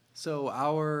So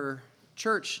our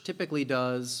church typically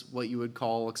does what you would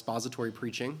call expository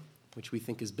preaching, which we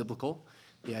think is biblical.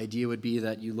 The idea would be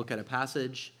that you look at a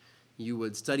passage, you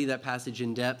would study that passage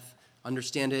in depth,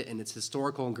 understand it in its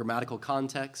historical and grammatical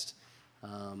context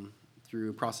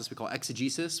through a process we call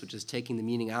exegesis, which is taking the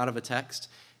meaning out of a text,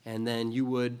 and then you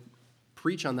would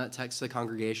preach on that text to the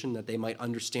congregation that they might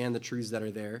understand the truths that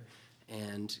are there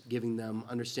and giving them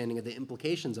understanding of the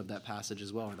implications of that passage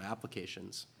as well, or the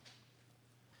applications.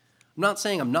 I'm not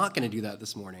saying I'm not going to do that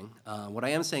this morning. What I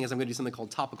am saying is I'm going to do something called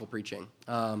topical preaching.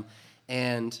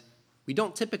 And we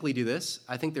don't typically do this.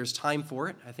 I think there's time for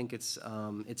it. I think it's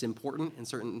important in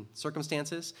certain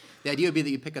circumstances. The idea would be that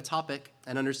you pick a topic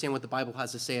and understand what the Bible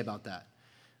has to say about that.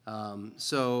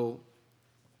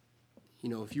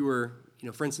 If you were,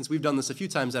 for instance, we've done this a few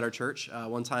times at our church.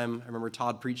 One time, I remember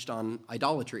Todd preached on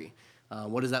idolatry.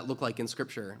 What does that look like in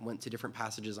Scripture? Went to different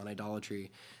passages on idolatry.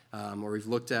 Or we've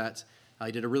looked at, I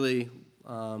did a really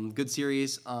good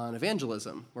series on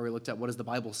evangelism, where we looked at what does the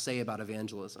Bible say about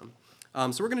evangelism.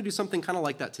 So we're going to do something kind of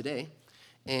like that today.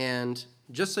 And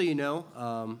just so you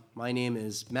know, my name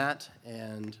is Matt,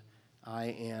 and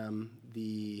I am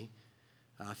the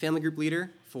family group leader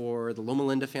for the Loma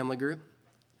Linda family group.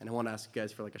 And I want to ask you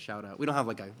guys for a shout out. We don't have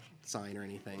a sign or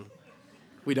anything.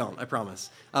 We don't, I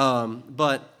promise.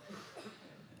 But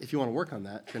if you want to work on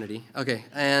that, Trinity. Okay,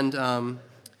 and I'm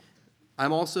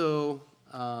also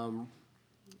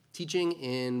teaching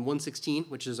in 116,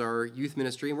 which is our youth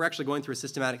ministry. And we're actually going through a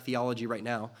systematic theology right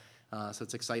now, so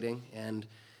it's exciting. And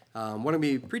what I'm going to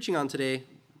be preaching on today,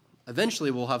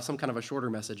 eventually we'll have some kind of a shorter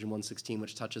message in 116,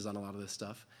 which touches on a lot of this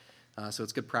stuff. So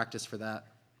it's good practice for that.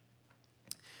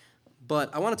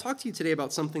 But I want to talk to you today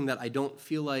about something that I don't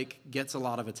feel like gets a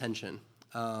lot of attention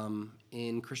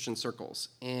in Christian circles.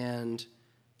 And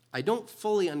I don't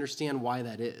fully understand why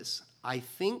that is. I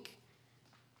think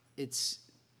it's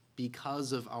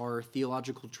because of our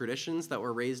theological traditions that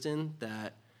we're raised in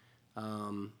that,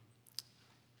 when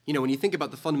you think about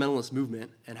the fundamentalist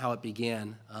movement and how it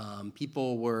began,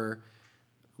 people were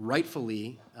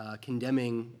rightfully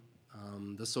condemning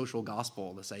the social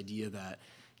gospel, this idea that,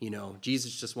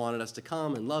 Jesus just wanted us to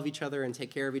come and love each other and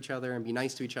take care of each other and be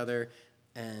nice to each other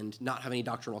and not have any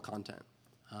doctrinal content.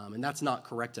 And that's not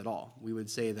correct at all. We would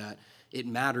say that it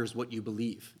matters what you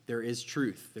believe. There is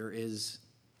truth. There is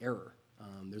error.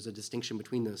 There's a distinction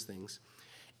between those things.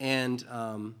 And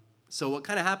so what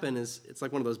kind of happened is it's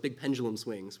like one of those big pendulum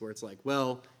swings where it's like,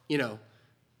 well,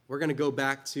 we're going to go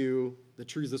back to the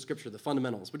truths of Scripture, the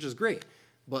fundamentals, which is great.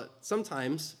 But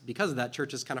sometimes, because of that,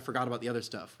 churches kind of forgot about the other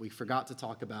stuff. We forgot to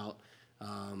talk about,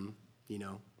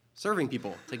 serving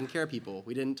people, taking care of people.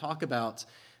 We didn't talk about,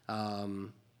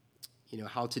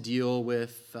 how to deal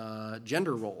with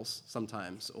gender roles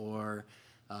sometimes, or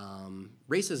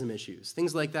racism issues,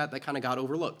 things like that kind of got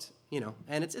overlooked,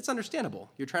 and it's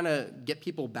understandable. You're trying to get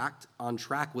people back on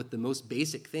track with the most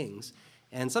basic things,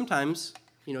 and sometimes,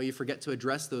 you forget to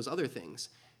address those other things.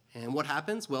 And what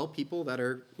happens? Well, people that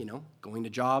are, going to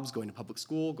jobs, going to public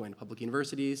school, going to public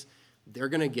universities, they're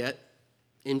going to get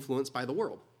influenced by the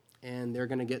world. And they're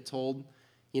going to get told,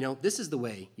 this is the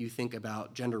way you think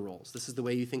about gender roles. This is the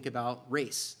way you think about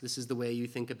race. This is the way you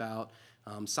think about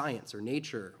science or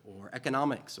nature or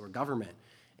economics or government.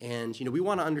 And, we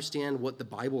want to understand what the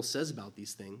Bible says about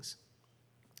these things.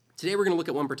 Today we're going to look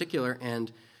at one particular,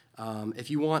 and if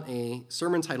you want a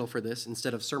sermon title for this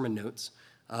instead of sermon notes,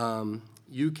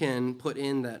 you can put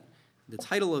in that the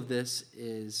title of this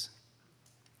is,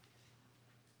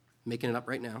 making it up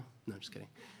right now. No, just kidding.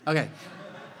 Okay.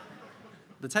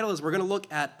 The title is, we're going to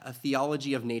look at a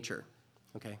theology of nature.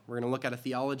 Okay, we're going to look at a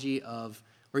theology of,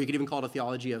 or you could even call it a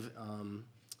theology of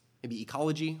maybe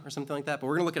ecology or something like that, but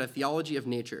we're going to look at a theology of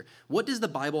nature. What does the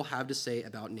Bible have to say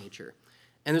about nature?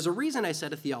 And there's a reason I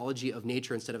said a theology of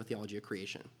nature instead of a theology of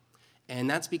creation. And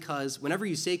that's because whenever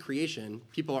you say creation,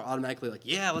 people are automatically like,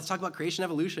 yeah, let's talk about creation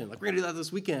evolution. We're going to do that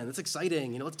this weekend. That's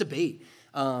exciting. Let's debate.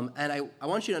 And I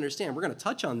want you to understand, we're going to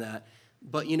touch on that.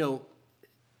 But,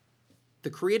 the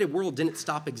created world didn't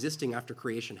stop existing after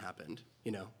creation happened.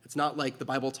 It's not like the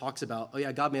Bible talks about, oh,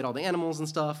 yeah, God made all the animals and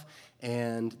stuff,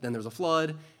 and then there's a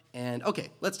flood. And, okay,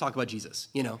 let's talk about Jesus.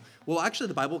 Well, actually,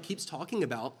 the Bible keeps talking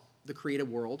about the created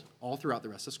world all throughout the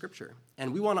rest of Scripture.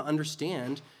 And we want to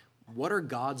understand, what are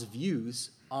God's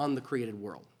views on the created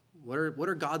world? What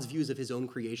are God's views of his own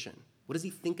creation? What does he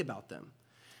think about them?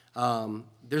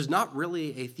 There's not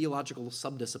really a theological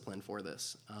subdiscipline for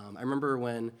this. I remember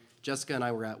when Jessica and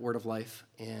I were at Word of Life,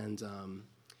 and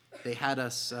they had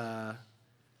us, I'm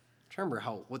trying to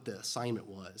remember what the assignment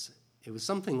was. It was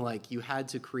something like you had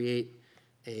to create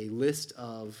a list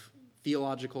of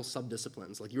theological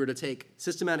subdisciplines. Like you were to take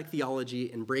systematic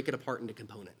theology and break it apart into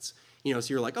components. So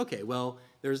you're like, okay, well,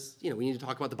 there's, we need to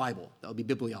talk about the Bible. That would be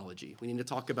bibliology. We need to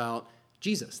talk about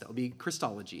Jesus. That would be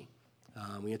Christology.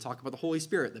 We need to talk about the Holy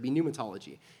Spirit. That'd be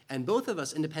pneumatology. And both of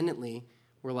us independently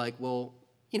were like, well,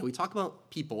 we talk about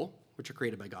people, which are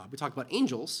created by God. We talk about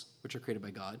angels, which are created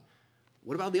by God.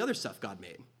 What about the other stuff God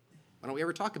made? Why don't we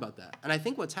ever talk about that? And I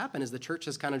think what's happened is the church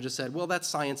has kind of just said, well, that's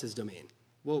science's domain.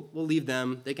 We'll leave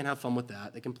them. They can have fun with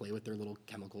that. They can play with their little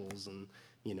chemicals and,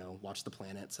 watch the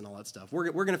planets and all that stuff.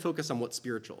 We're going to focus on what's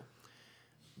spiritual.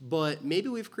 But maybe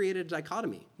we've created a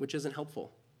dichotomy, which isn't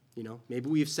helpful. Maybe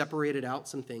we've separated out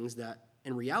some things that,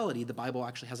 in reality, the Bible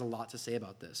actually has a lot to say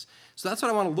about this. So that's what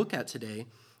I want to look at today.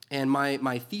 And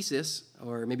my thesis,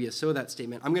 or maybe a so that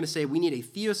statement, I'm going to say we need a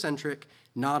theocentric,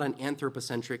 not an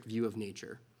anthropocentric view of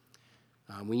nature.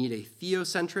 We need a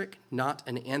theocentric, not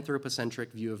an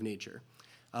anthropocentric view of nature.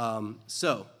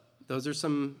 So those are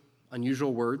some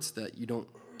unusual words that you don't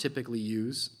typically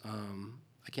use.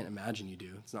 I can't imagine you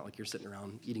do. It's not like you're sitting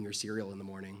around eating your cereal in the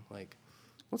morning. Like,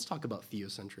 let's talk about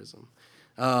theocentrism.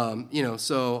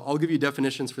 So I'll give you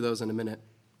definitions for those in a minute,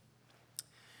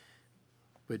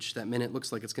 which that minute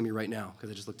looks like it's going to be right now because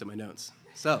I just looked at my notes.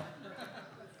 So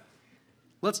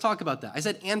let's talk about that. I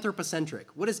said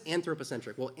anthropocentric. What is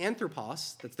anthropocentric? Well,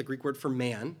 anthropos, that's the Greek word for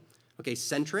man. Okay,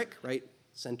 centric, right?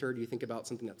 Centered, you think about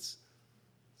something that's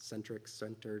centric,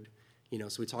 centered.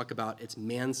 So we talk about it's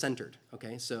man-centered,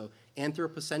 okay? So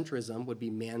anthropocentrism would be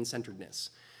man-centeredness.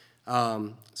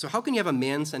 So how can you have a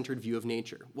man-centered view of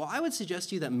nature? Well, I would suggest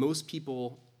to you that most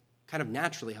people kind of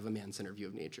naturally have a man-centered view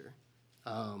of nature.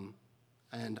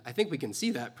 And I think we can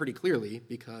see that pretty clearly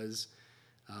because,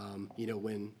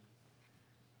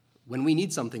 when we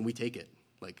need something, we take it.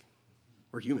 Like,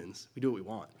 we're humans. We do what we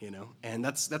want, And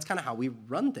that's kind of how we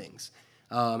run things.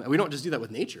 And we don't just do that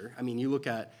with nature. I mean, you look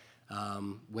at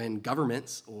when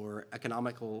governments or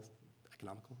economic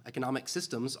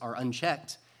systems are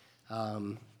unchecked,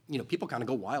 people kind of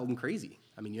go wild and crazy.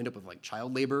 I mean, you end up with like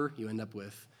child labor. You end up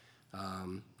with,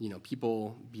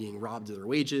 people being robbed of their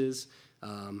wages.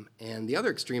 And the other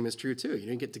extreme is true too.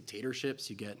 You get dictatorships.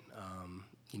 You get,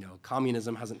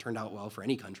 communism hasn't turned out well for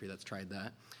any country that's tried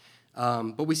that.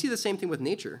 But we see the same thing with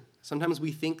nature. Sometimes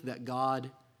we think that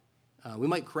God, we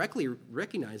might correctly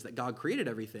recognize that God created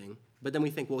everything, but then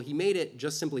we think, well, he made it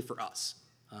just simply for us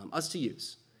to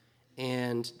use.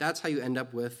 And that's how you end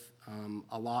up with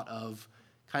a lot of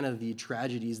kind of the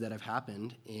tragedies that have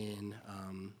happened in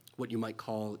what you might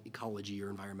call ecology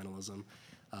or environmentalism.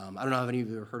 I don't know if any of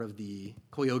you have heard of the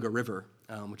Cuyahoga River,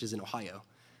 which is in Ohio.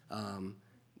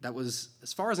 That was,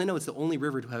 as far as I know, it's the only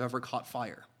river to have ever caught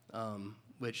fire,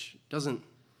 which doesn't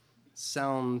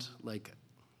sound like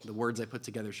the words I put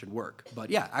together should work. But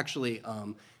yeah, actually,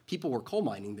 people were coal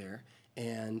mining there,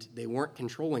 and they weren't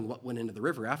controlling what went into the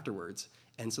river afterwards.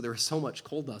 And so there was so much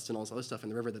coal dust and all this other stuff in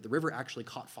the river that the river actually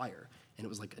caught fire, and it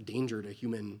was like a danger to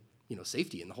human,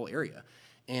 safety in the whole area.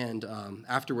 And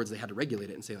afterwards, they had to regulate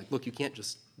it and say, like, look, you can't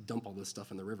just dump all this stuff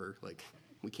in the river. Like,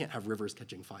 we can't have rivers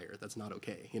catching fire. That's not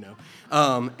okay,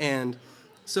 And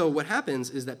so what happens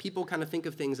is that people kind of think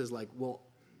of things as like, well,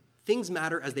 things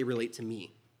matter as they relate to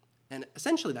me. And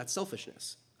essentially, that's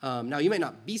selfishness. Now, you might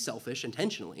not be selfish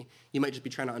intentionally. You might just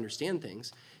be trying to understand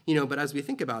things. But as we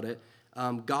think about it,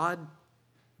 God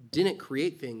didn't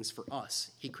create things for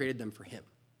us. He created them for him,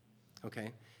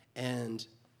 okay? And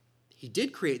he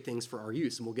did create things for our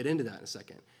use, and we'll get into that in a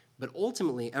second. But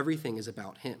ultimately, everything is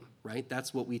about him, right?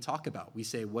 That's what we talk about. We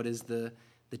say, what is the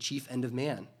chief end of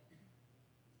man?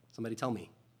 Somebody tell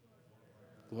me.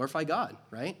 Glorify God,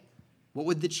 right? What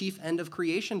would the chief end of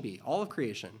creation be? All of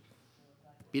creation.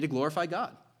 Be to glorify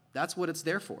God. That's what it's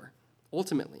there for,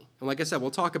 ultimately. And like I said,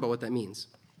 we'll talk about what that means.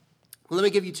 Well, let me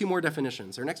give you two more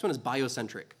definitions. Our next one is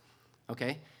biocentric,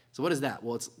 okay? So what is that?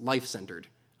 Well, it's life-centered.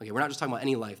 Okay, we're not just talking about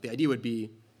any life. The idea would be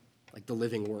like the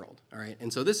living world, all right?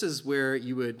 And so this is where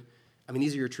you would,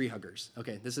 these are your tree huggers,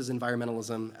 okay? This is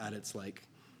environmentalism at its, like,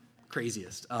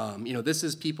 craziest. This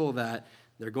is people that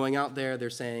they're going out there, they're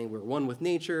saying we're one with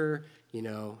nature,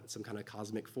 some kind of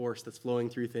cosmic force that's flowing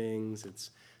through things.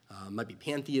 It's might be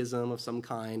pantheism of some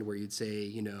kind where you'd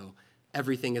say,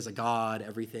 everything is a god,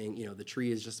 everything, the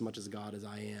tree is just as much as a god as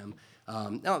I am.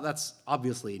 Now, that's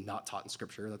obviously not taught in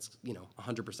Scripture. That's,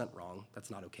 100% wrong. That's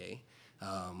not okay.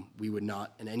 We would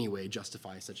not in any way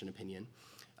justify such an opinion.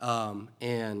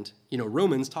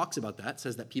 Romans talks about that,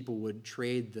 says that people would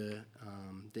trade the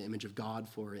image of God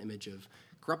for an image of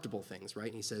corruptible things, right?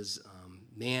 And he says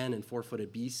man and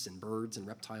four-footed beasts and birds and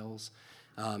reptiles.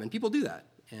 And people do that.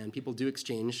 And people do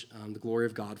exchange the glory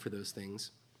of God for those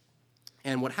things.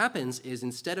 And what happens is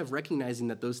instead of recognizing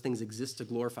that those things exist to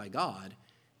glorify God,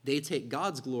 they take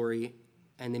God's glory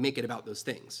and they make it about those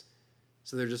things.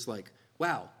 So they're just like,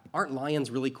 wow, aren't lions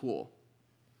really cool?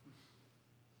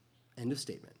 End of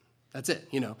statement. That's it,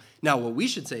 Now, what we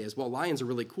should say is, well, lions are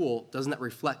really cool. Doesn't that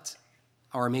reflect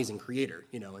our amazing creator,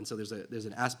 And so there's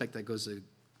an aspect that goes to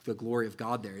the glory of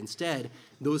God there. Instead,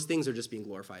 those things are just being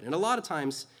glorified. And a lot of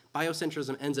times,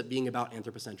 biocentrism ends up being about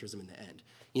anthropocentrism in the end.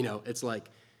 It's like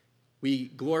we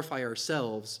glorify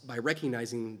ourselves by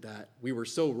recognizing that we were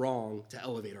so wrong to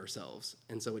elevate ourselves.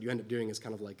 And so what you end up doing is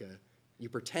kind of like you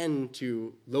pretend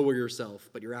to lower yourself,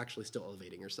 but you're actually still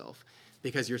elevating yourself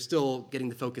because you're still getting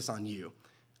the focus on you.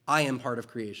 I am part of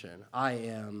creation. I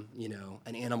am,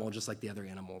 an animal just like the other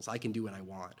animals. I can do what I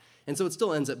want. And so it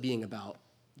still ends up being about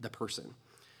the person.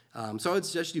 So I would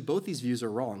suggest you both these views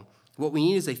are wrong. What we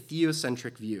need is a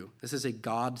theocentric view. This is a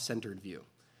God-centered view.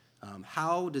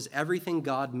 How does everything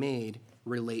God made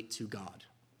relate to God?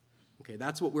 Okay,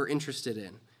 that's what we're interested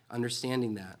in,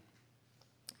 understanding that.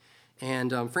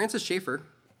 And Francis Schaeffer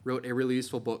wrote a really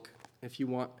useful book. If you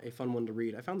want a fun one to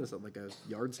read, I found this at like a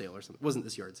yard sale or something. It wasn't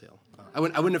this yard sale. I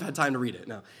wouldn't have had time to read it,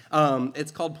 no.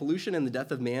 It's called Pollution and the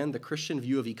Death of Man, The Christian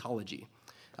View of Ecology.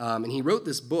 And he wrote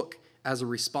this book as a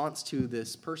response to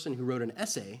this person who wrote an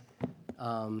essay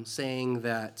saying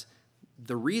that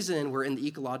the reason we're in the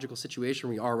ecological situation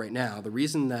we are right now, the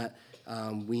reason that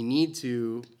we need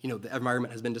to, the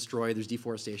environment has been destroyed, there's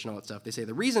deforestation, all that stuff. They say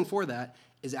the reason for that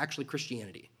is actually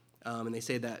Christianity. And they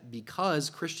say that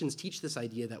because Christians teach this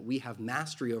idea that we have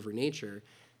mastery over nature,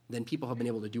 then people have been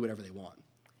able to do whatever they want.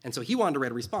 And so he wanted to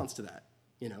write a response to that,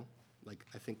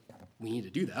 I think we need to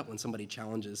do that when somebody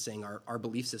challenges saying our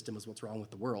belief system is what's wrong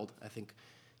with the world. I think,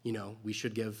 we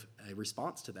should give a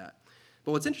response to that.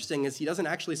 But what's interesting is he doesn't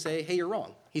actually say, hey, you're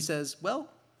wrong. He says, well,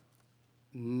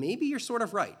 maybe you're sort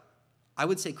of right. I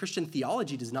would say Christian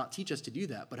theology does not teach us to do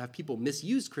that, but have people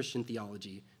misused Christian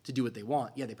theology to do what they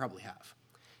want? Yeah, they probably have.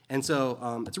 And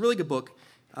so it's a really good book.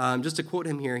 Just to quote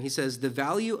him here, he says, the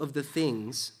value of the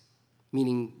things,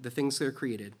 meaning the things that are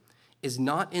created, is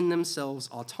not in themselves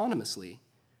autonomously,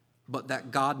 but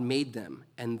that God made them,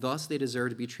 and thus they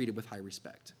deserve to be treated with high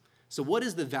respect. So what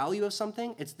is the value of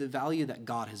something? It's the value that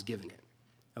God has given it.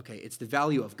 Okay, it's the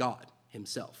value of God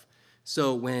himself.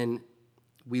 So when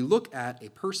we look at a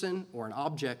person or an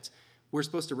object, we're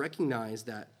supposed to recognize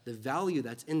that the value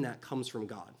that's in that comes from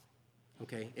God.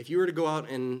 Okay, if you were to go out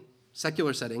in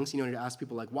secular settings, you need to ask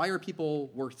people like, why are people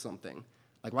worth something?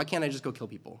 Like, why can't I just go kill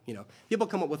people? People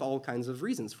come up with all kinds of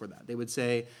reasons for that. They would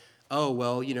say, oh,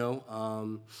 well,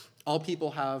 all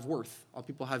people have worth. All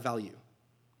people have value.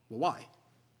 Well, why?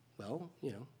 Well,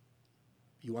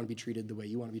 you want to be treated the way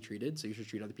you want to be treated, so you should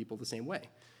treat other people the same way.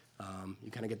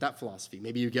 You kind of get that philosophy.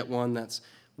 Maybe you get one that's,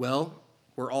 well,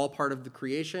 we're all part of the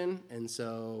creation, and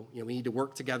so we need to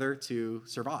work together to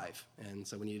survive, and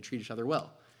so we need to treat each other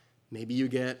well. Maybe you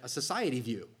get a society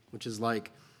view, which is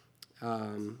like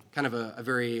kind of a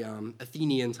very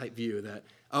Athenian type view that,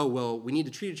 oh, well, we need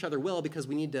to treat each other well because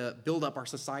we need to build up our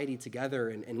society together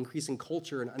and increasing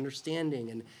culture and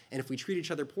understanding, and if we treat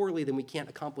each other poorly, then we can't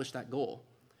accomplish that goal.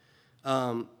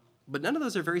 But none of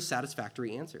those are very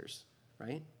satisfactory answers,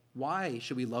 right? Why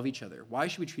should we love each other? Why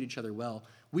should we treat each other well?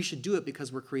 We should do it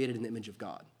because we're created in the image of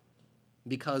God.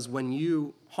 Because when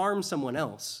you harm someone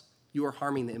else, you are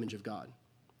harming the image of God.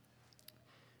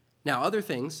 Now, other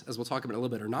things, as we'll talk about in a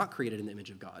little bit, are not created in the image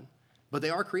of God, but they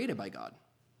are created by God.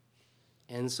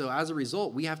 And so as a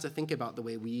result, we have to think about the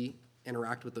way we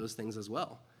interact with those things as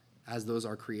well, as those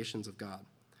are creations of God.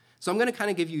 So I'm going to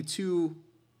kind of give you two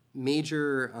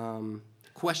major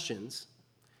questions,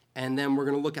 and then we're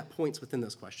going to look at points within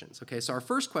those questions. Okay, so our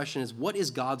first question is, what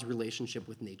is God's relationship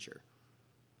with nature?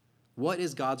 What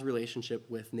is God's relationship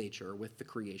with nature, with the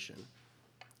creation?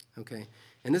 Okay,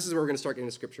 and this is where we're going to start getting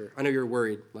to Scripture. I know you're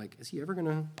worried, like, is he ever going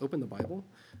to open the Bible?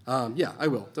 Yeah, I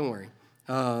will, don't worry.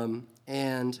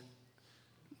 And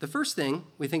the first thing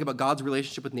we think about God's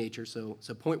relationship with nature, so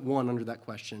point one under that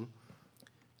question,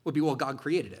 would be, well, God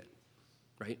created it,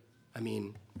 right? I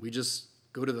mean, we just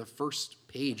go to the first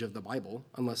page of the Bible,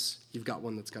 unless you've got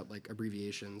one that's got like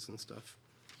abbreviations and stuff,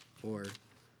 or,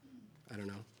 I don't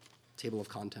know, table of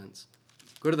contents.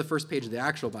 Go to the first page of the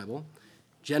actual Bible,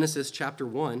 Genesis chapter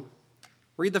 1,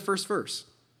 read the first verse.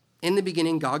 In the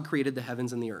beginning, God created the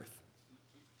heavens and the earth.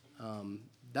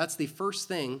 That's the first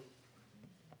thing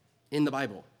in the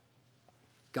Bible.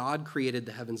 God created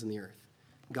the heavens and the earth.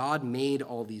 God made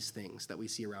all these things that we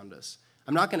see around us.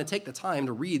 I'm not going to take the time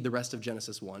to read the rest of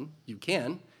Genesis 1. You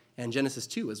can, and Genesis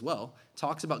 2 as well,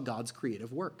 talks about God's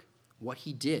creative work, what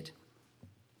he did.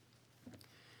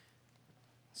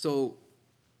 So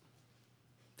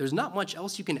there's not much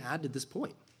else you can add to this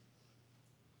point.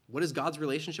 What is God's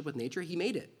relationship with nature? He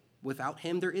made it. Without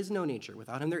him, there is no nature.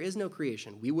 Without him, there is no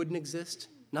creation. We wouldn't exist.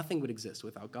 Nothing would exist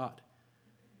without God.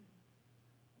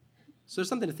 So there's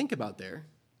something to think about there.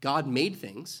 God made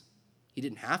things. He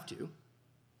didn't have to.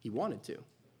 He wanted to.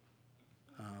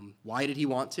 Why did he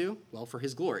want to? Well, for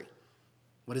his glory.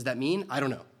 What does that mean? I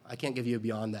don't know. I can't give you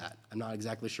beyond that. I'm not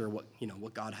exactly sure what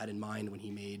God had in mind when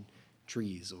he made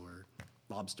trees or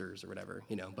lobsters or whatever,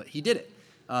 but he did it.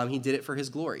 He did it for his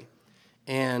glory.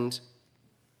 And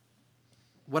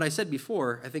what I said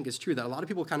before, I think is true, that a lot of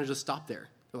people kind of just stop there.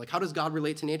 They're like, how does God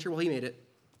relate to nature? Well, he made it.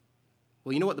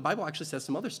 Well, you know what? The Bible actually says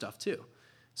some other stuff too.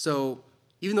 So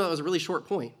even though that was a really short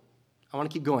point, I want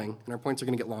to keep going, and our points are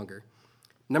going to get longer.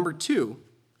 Number 2,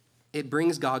 it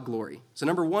brings God glory. So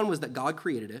number 1 was that God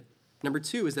created it. Number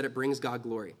 2 is that it brings God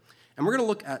glory. And we're going to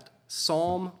look at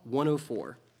Psalm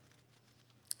 104.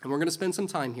 And we're going to spend some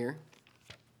time here.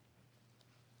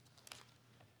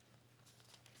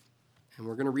 And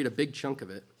we're going to read a big chunk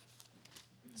of it.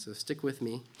 So stick with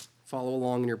me. Follow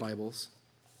along in your Bibles.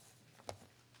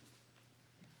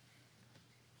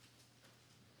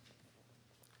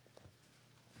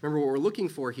 Remember, what we're looking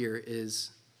for here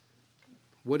is,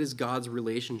 what is God's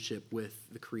relationship with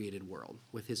the created world,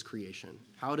 with his creation?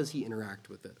 How does he interact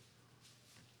with it?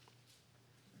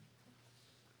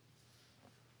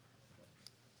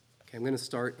 Okay, I'm going to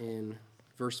start in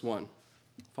verse 1.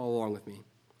 Follow along with me.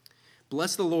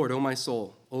 Bless the Lord, O my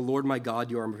soul. O Lord my God,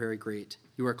 you are very great.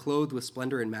 You are clothed with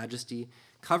splendor and majesty,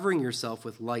 covering yourself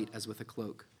with light as with a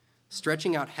cloak.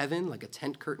 Stretching out heaven like a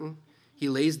tent curtain, he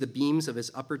lays the beams of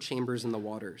his upper chambers in the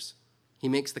waters. He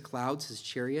makes the clouds his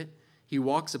chariot. He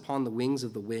walks upon the wings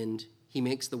of the wind. He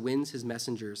makes the winds his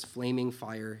messengers, flaming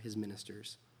fire his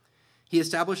ministers. He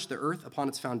established the earth upon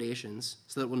its foundations,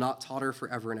 so that it will not totter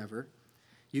forever and ever.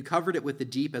 You covered it with the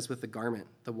deep as with a garment.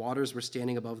 The waters were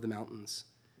standing above the mountains.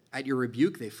 At your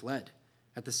rebuke they fled.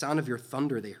 At the sound of your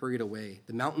thunder they hurried away.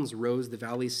 The mountains rose, the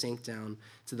valleys sank down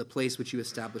to the place which you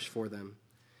established for them.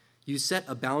 You set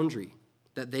a boundary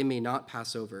that they may not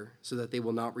pass over, so that they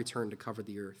will not return to cover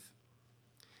the earth.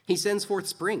 He sends forth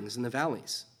springs in the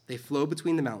valleys. They flow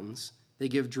between the mountains. They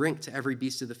give drink to every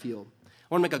beast of the field. I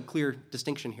want to make a clear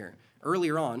distinction here.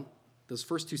 Earlier on, those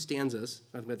first 2 stanzas,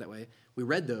 if I put it that way, we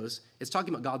read those. It's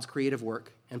talking about God's creative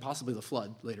work and possibly the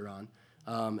flood later on,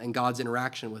 and God's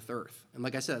interaction with earth. And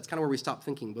like I said, that's kind of where we stop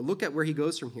thinking. But look at where he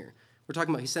goes from here. We're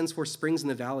talking about he sends forth springs in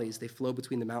the valleys. They flow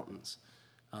between the mountains.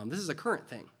 This is a current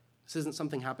thing. This isn't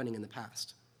something happening in the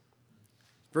past.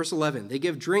 Verse 11, they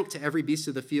give drink to every beast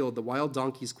of the field. The wild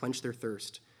donkeys quench their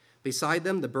thirst. Beside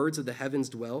them, the birds of the heavens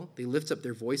dwell. They lift up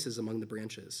their voices among the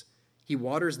branches. He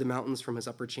waters the mountains from his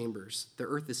upper chambers. The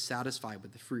earth is satisfied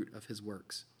with the fruit of his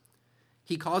works.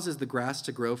 He causes the grass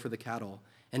to grow for the cattle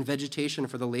and vegetation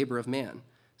for the labor of man,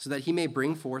 so that he may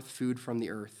bring forth food from the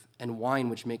earth and wine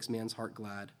which makes man's heart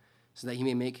glad, so that he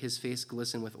may make his face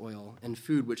glisten with oil and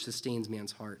food which sustains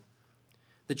man's heart.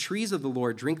 The trees of the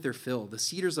Lord drink their fill, the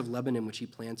cedars of Lebanon which he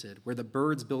planted, where the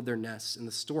birds build their nests, and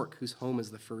the stork whose home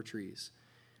is the fir trees.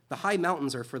 The high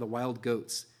mountains are for the wild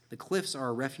goats. The cliffs are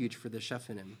a refuge for the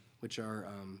Shephanim, which are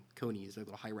conies, they're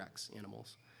little hyrax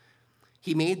animals.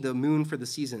 He made the moon for the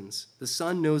seasons. The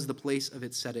sun knows the place of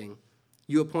its setting.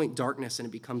 You appoint darkness, and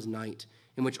it becomes night,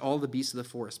 in which all the beasts of the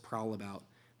forest prowl about.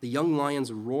 The young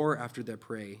lions roar after their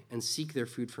prey and seek their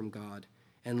food from God,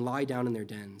 and lie down in their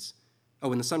dens. Oh,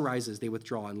 when the sun rises, they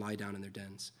withdraw and lie down in their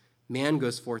dens. Man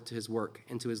goes forth to his work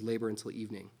and to his labor until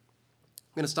evening.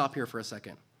 I'm going to stop here for a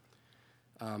second.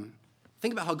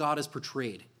 Think about how God is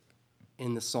portrayed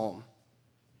in the psalm.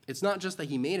 It's not just that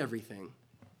he made everything.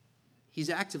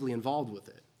 He's actively involved with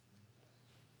it.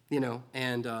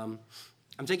 And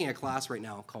I'm taking a class right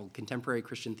now called Contemporary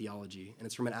Christian Theology, and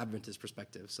it's from an Adventist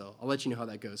perspective, so I'll let you know how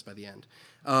that goes by the end.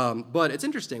 But it's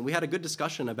interesting. We had a good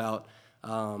discussion about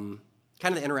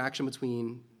kind of the interaction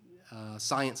between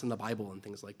science and the Bible and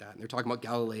things like that. And they're talking about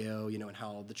Galileo, and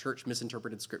how the church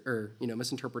misinterpreted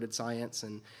misinterpreted science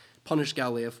and punished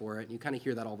Galileo for it. And you kind of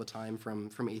hear that all the time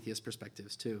from atheist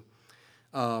perspectives too.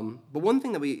 But one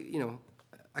thing that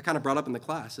I kind of brought up in the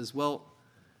class is, well,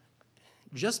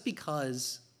 just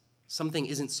because something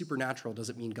isn't supernatural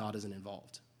doesn't mean God isn't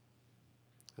involved.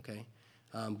 Okay?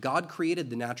 God created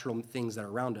the natural things that are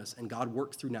around us, and God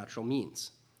works through natural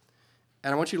means.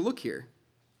 And I want you to look here.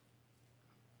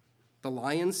 The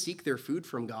lions seek their food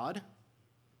from God.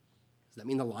 Does that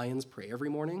mean the lions pray every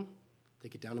morning? They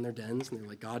get down in their dens and they're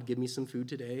like, God, give me some food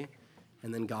today.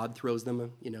 And then God throws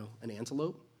them, an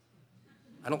antelope.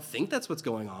 I don't think that's what's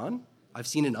going on. I've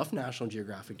seen enough National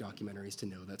Geographic documentaries to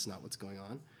know that's not what's going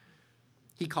on.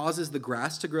 He causes the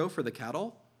grass to grow for the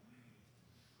cattle.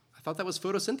 I thought that was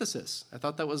photosynthesis. I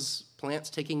thought that was plants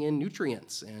taking in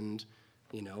nutrients and,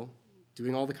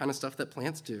 doing all the kind of stuff that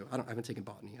plants do. I haven't taken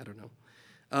botany. I don't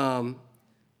know.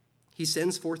 He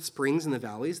sends forth springs in the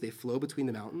valleys. They flow between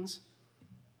the mountains.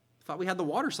 I thought we had the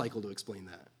water cycle to explain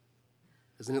that.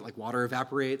 Isn't it like water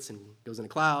evaporates and goes into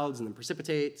clouds and then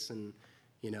precipitates and,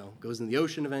 goes in the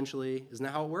ocean eventually? Isn't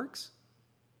that how it works?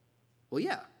 Well,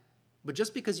 yeah. But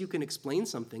just because you can explain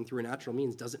something through a natural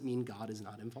means doesn't mean God is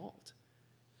not involved.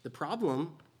 The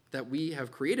problem that we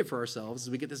have created for ourselves is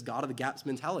we get this God of the gaps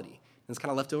mentality. And it's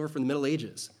kind of left over from the Middle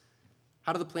Ages.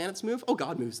 How do the planets move? Oh,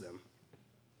 God moves them.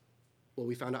 Well,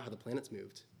 we found out how the planets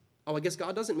moved. Oh, I guess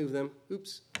God doesn't move them.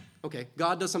 Oops. Okay,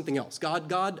 God does something else.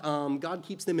 God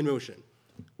keeps them in motion.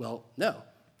 Well, no,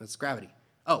 that's gravity.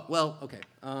 Oh, well, okay.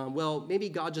 Well, maybe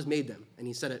God just made them, and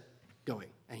he set it going,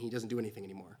 and he doesn't do anything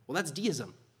anymore. Well, that's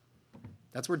deism.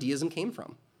 That's where deism came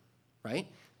from, right?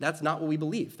 That's not what we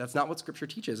believe. That's not what Scripture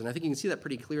teaches, and I think you can see that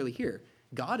pretty clearly here.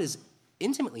 God is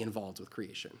intimately involved with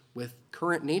creation, with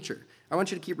current nature. I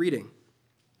want you to keep reading.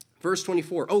 Verse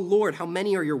 24, "O Lord, how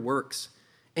many are your works?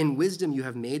 In wisdom you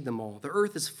have made them all. The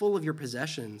earth is full of your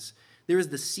possessions. There is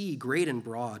the sea, great and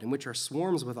broad, in which are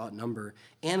swarms without number,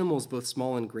 animals both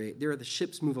small and great. There are the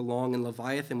ships move along, and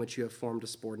Leviathan which you have formed to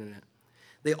sport in it.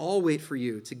 They all wait for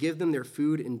you, to give them their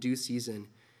food in due season.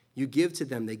 You give to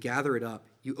them, they gather it up.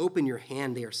 You open your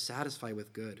hand, they are satisfied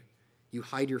with good. You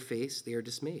hide your face, they are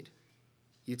dismayed.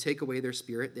 You take away their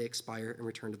spirit, they expire and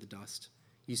return to the dust.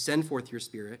 You send forth your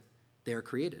spirit, they are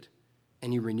created,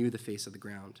 and you renew the face of the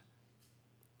ground.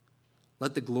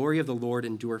 Let the glory of the Lord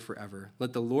endure forever.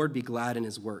 Let the Lord be glad in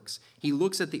his works. He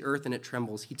looks at the earth and it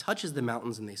trembles. He touches the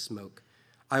mountains and they smoke.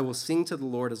 I will sing to the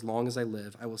Lord as long as I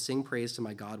live. I will sing praise to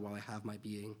my God while I have my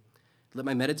being. Let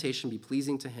my meditation be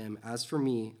pleasing to him. As for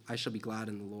me, I shall be glad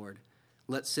in the Lord.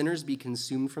 Let sinners be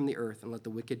consumed from the earth, and let the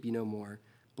wicked be no more.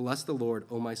 Bless the Lord,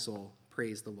 O my soul.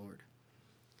 Praise the Lord."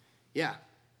 Yeah,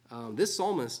 this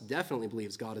psalmist definitely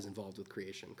believes God is involved with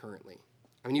creation currently.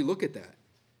 I mean, you look at that.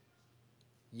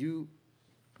 You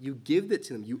give it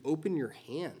to them. You open your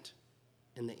hand,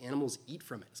 and the animals eat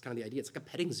from it. It's kind of the idea. It's like a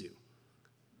petting zoo.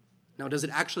 Now, does it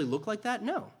actually look like that?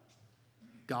 No.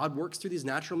 God works through these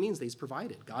natural means that he's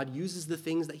provided. God uses the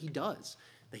things that he does,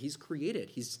 that he's created.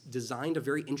 He's designed a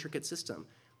very intricate system.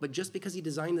 But just because he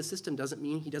designed the system doesn't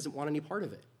mean he doesn't want any part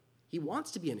of it. He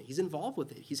wants to be in it. He's involved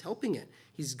with it. He's helping it.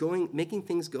 He's making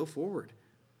things go forward.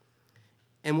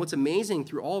 And what's amazing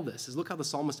through all this is look how the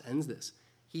psalmist ends this.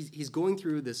 He's going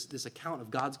through this account of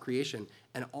God's creation,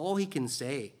 and all he can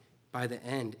say by the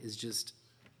end is just,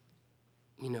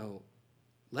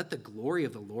 let the glory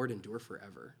of the Lord endure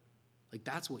forever. Like,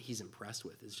 that's what he's impressed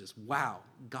with, is just, wow,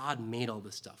 God made all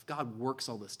this stuff. God works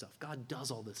all this stuff. God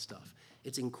does all this stuff.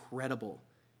 It's incredible.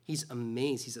 He's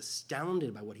amazed. He's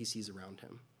astounded by what he sees around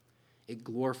him. It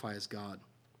glorifies God.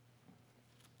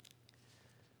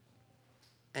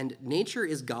 And nature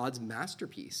is God's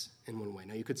masterpiece in one way.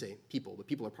 Now, you could say people, but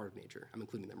people are part of nature. I'm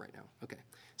including them right now. Okay.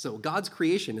 So God's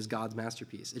creation is God's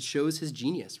masterpiece. It shows his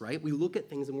genius, right? We look at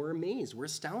things and we're amazed. We're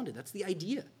astounded. That's the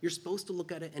idea. You're supposed to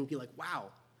look at it and be like,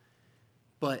 wow.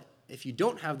 But if you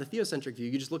don't have the theocentric view,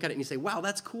 you just look at it and you say, wow,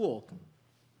 that's cool.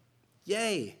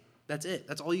 Yay. That's it.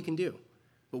 That's all you can do.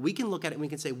 But we can look at it and we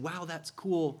can say, wow, that's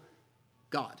cool,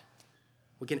 God.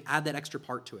 We can add that extra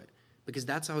part to it because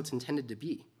that's how it's intended to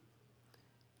be.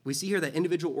 We see here that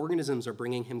individual organisms are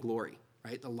bringing him glory,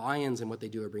 right? The lions and what they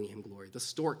do are bringing him glory. The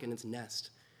stork and its nest.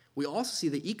 We also see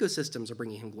the ecosystems are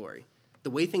bringing him glory.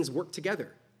 The way things work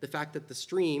together. The fact that the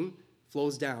stream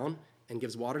flows down and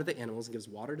gives water to the animals and gives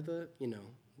water to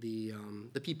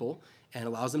the people and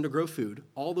allows them to grow food.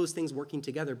 All those things working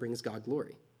together brings God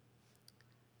glory.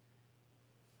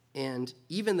 And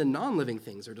even the non-living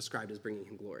things are described as bringing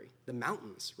him glory. The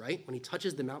mountains, right? When he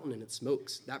touches the mountain and it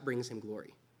smokes, that brings him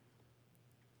glory.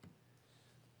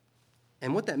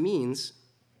 And what that means,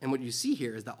 and what you see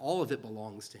here, is that all of it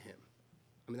belongs to him.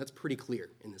 I mean, that's pretty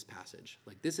clear in this passage.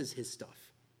 Like, this is his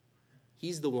stuff.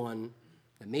 He's the one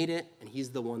that made it, and he's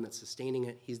the one that's sustaining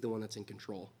it. He's the one that's in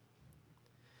control.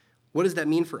 What does that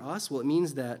mean for us? Well, it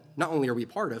means that not only are we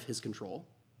part of his control,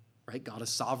 right? God is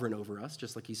sovereign over us,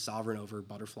 just like he's sovereign over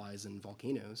butterflies and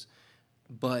volcanoes,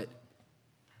 but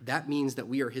that means that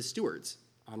we are his stewards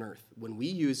on earth. When we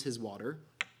use his water,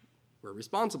 we're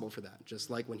responsible for that, just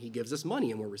like when he gives us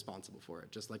money and we're responsible for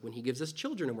it, just like when he gives us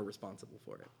children and we're responsible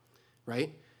for it,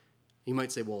 right? You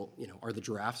might say, well, are the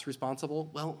giraffes responsible?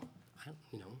 Well,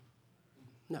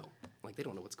 no. Like, they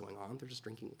don't know what's going on. They're just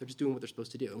drinking. They're just doing what they're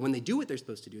supposed to do. And when they do what they're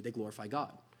supposed to do, they glorify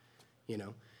God,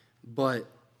 But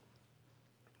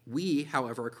we,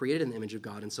 however, are created in the image of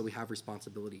God, and so we have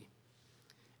responsibility.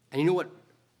 And you know what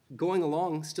going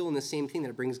along still in the same thing that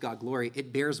it brings God glory,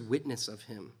 it bears witness of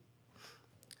him.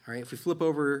 All right, if we flip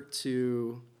over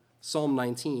to Psalm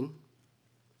 19,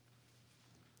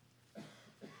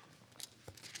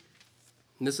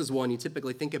 and this is one you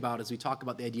typically think about as we talk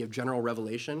about the idea of general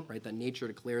revelation, right? That nature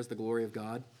declares the glory of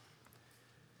God.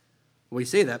 We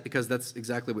say that because that's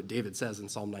exactly what David says in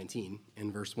Psalm 19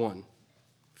 in verse 1.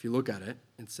 If you look at it,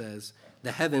 it says,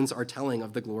 "The heavens are telling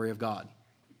of the glory of God."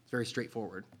 It's very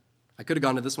straightforward. I could have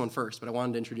gone to this one first, but I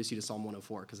wanted to introduce you to Psalm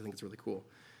 104 because I think it's really cool.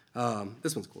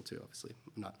 This one's cool too, obviously.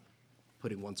 I'm not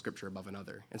putting one scripture above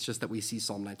another. It's just that we see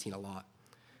Psalm 19 a lot.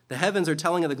 "The heavens are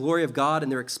telling of the glory of God,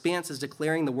 and their expanse is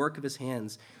declaring the work of his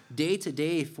hands. Day to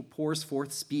day pours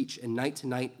forth speech, and night to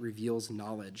night reveals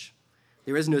knowledge.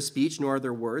 There is no speech, nor are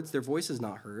there words. Their voice is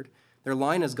not heard. Their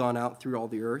line has gone out through all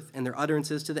the earth, and their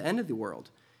utterances to the end of the world.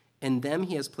 In them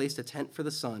he has placed a tent for the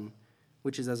sun,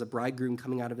 which is as a bridegroom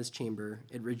coming out of his chamber.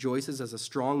 It rejoices as a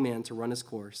strong man to run his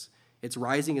course. Its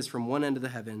rising is from one end of the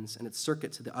heavens, and its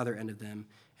circuit to the other end of them,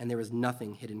 and there is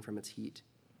nothing hidden from its heat."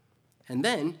 And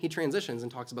then he transitions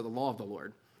and talks about the law of the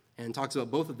Lord, and talks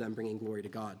about both of them bringing glory to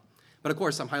God. But of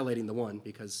course, I'm highlighting the one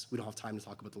because we don't have time to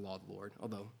talk about the law of the Lord,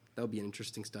 although that would be an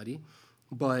interesting study.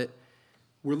 But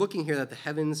we're looking here that the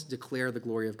heavens declare the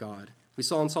glory of God. We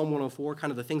saw in Psalm 104 kind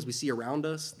of the things we see around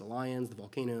us, the lions, the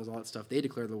volcanoes, all that stuff, they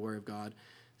declare the glory of God.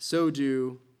 So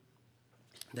do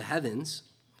the heavens.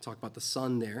 We'll talk about the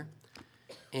sun there.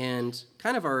 And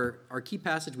kind of our key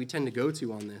passage we tend to go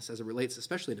to on this as it relates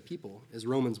especially to people is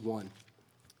Romans 1.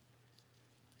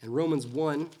 And Romans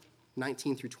 1,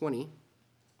 19 through 20,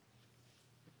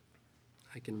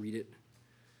 I can read it.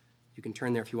 You can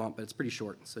turn there if you want, but it's pretty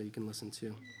short, so you can listen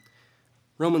too.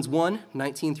 Romans 1,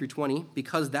 19 through 20,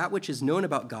 "Because that which is known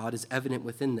about God is evident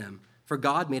within them, for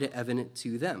God made it evident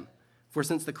to them. For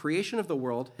since the creation of the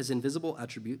world, his invisible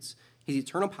attributes, his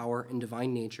eternal power and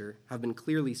divine nature have been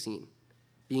clearly seen,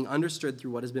 being understood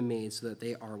through what has been made, so that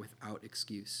they are without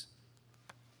excuse."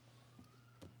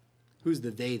 Who's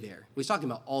the they there? Well, he's talking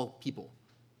about all people,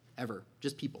 ever,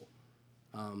 just people.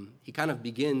 He kind of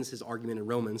begins his argument in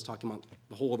Romans talking about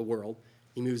the whole of the world.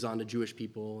 He moves on to Jewish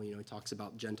people. He talks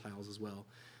about Gentiles as well.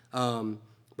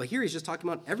 But here he's just talking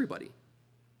about everybody.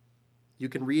 You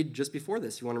can read just before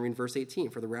this. You want to read verse 18.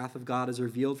 "For the wrath of God is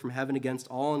revealed from heaven against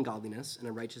all ungodliness and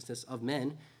unrighteousness of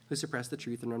men who suppress the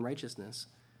truth in unrighteousness.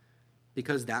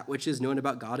 Because that which is known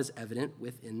about God is evident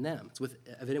within them." It's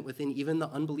evident within even the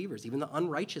unbelievers. Even the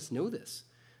unrighteous know this.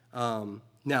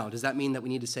 Now, does that mean that we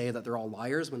need to say that they're all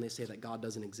liars when they say that God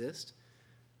doesn't exist?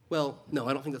 Well, no,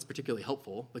 I don't think that's particularly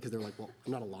helpful because they're like, well,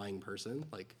 I'm not a lying person.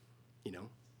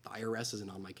 The IRS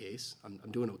isn't on my case. I'm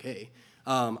doing okay.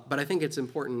 But I think it's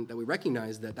important that we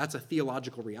recognize that that's a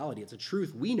theological reality. It's a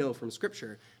truth we know from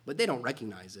Scripture, but they don't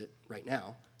recognize it right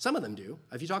now. Some of them do.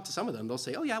 If you talk to some of them, they'll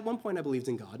say, "Oh yeah, at one point I believed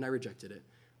in God and I rejected it."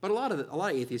 But a lot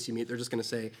of atheists you meet, they're just going to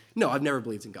say, "No, I've never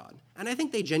believed in God." And I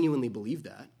think they genuinely believe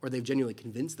that, or they've genuinely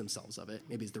convinced themselves of it.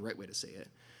 Maybe it's the right way to say it.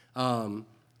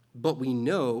 But we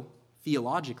know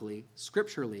theologically,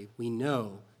 scripturally, we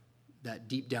know that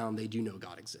deep down they do know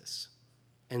God exists.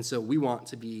 And so we want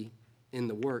to be in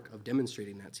the work of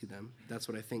demonstrating that to them. That's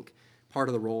what I think part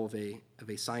of the role of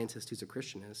a scientist who's a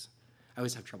Christian is. I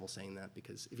always have trouble saying that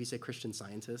because if you say Christian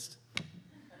scientist,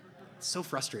 it's so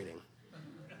frustrating.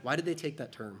 Why did they take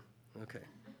that term? Okay.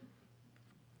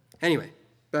 Anyway,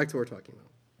 back to what we're talking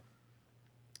about.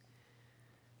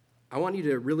 I want you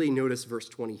to really notice verse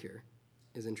 20 here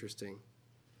is interesting.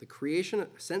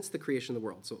 Since the creation of the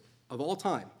world, so of all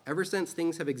time, ever since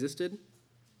things have existed,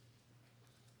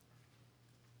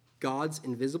 God's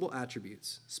invisible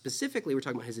attributes, specifically we're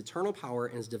talking about his eternal power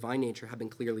and his divine nature, have been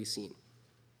clearly seen,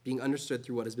 being understood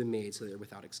through what has been made, so they're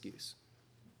without excuse.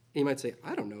 And you might say,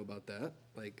 I don't know about that.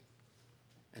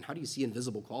 And how do you see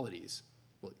invisible qualities?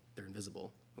 Well, they're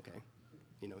invisible, okay?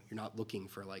 You're not looking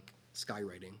for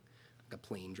skywriting, like a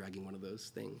plane dragging one of those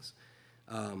things.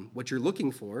 What you're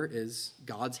looking for is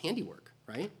God's handiwork,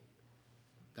 right?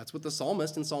 That's what the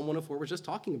psalmist in Psalm 104 was just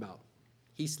talking about.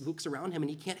 He looks around him and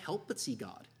he can't help but see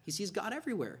God. He sees God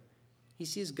everywhere. He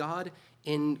sees God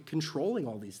in controlling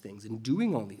all these things and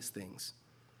doing all these things.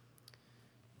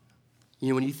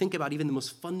 When you think about even the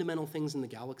most fundamental things in the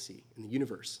galaxy, in the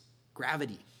universe,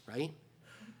 gravity, right?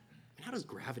 And how does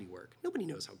gravity work? Nobody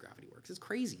knows how gravity works. It's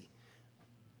crazy.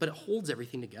 But it holds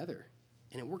everything together,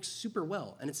 and it works super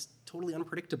well, and it's totally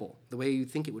unpredictable the way you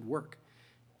think it would work.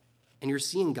 And you're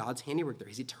seeing God's handiwork there,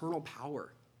 his eternal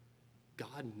power.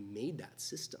 God made that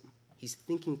system. He's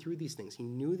thinking through these things. He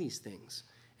knew these things,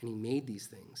 and he made these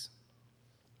things.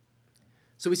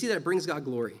 So we see that it brings God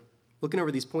glory. Looking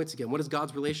over these points again, what is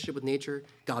God's relationship with nature?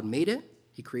 God made it.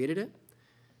 He created it.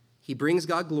 He brings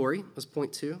God glory, was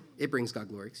point 2. It brings God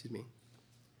glory, excuse me.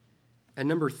 And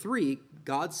number 3,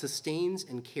 God sustains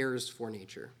and cares for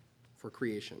nature, for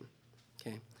creation.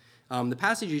 Okay. The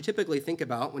passage you typically think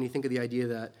about when you think of the idea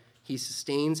that he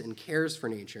sustains and cares for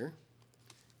nature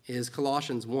is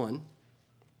Colossians 1.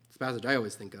 It's the passage I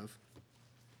always think of.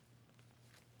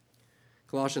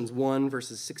 Colossians 1,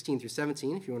 verses 16 through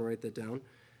 17, if you want to write that down. It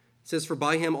says, "For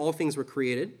by him all things were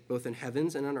created, both in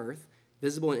heavens and on earth,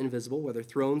 visible and invisible, whether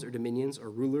thrones or dominions or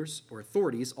rulers or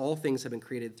authorities, all things have been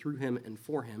created through him and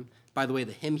for him." By the way,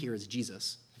 the him here is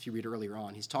Jesus. If you read earlier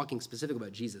on, he's talking specifically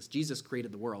about Jesus. Jesus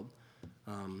created the world.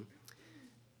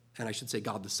 And I should say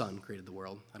God the Son created the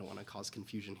world. I don't want to cause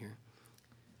confusion here.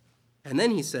 And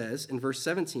then he says in verse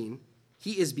 17,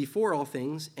 "He is before all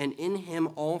things, and in him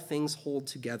all things hold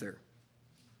together."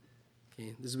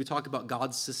 Okay, this is we talk about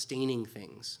God sustaining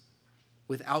things.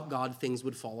 Without God, things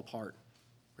would fall apart.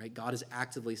 Right? God is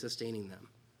actively sustaining them.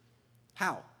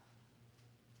 How?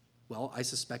 Well, I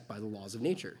suspect by the laws of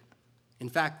nature. In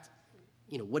fact,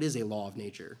 what is a law of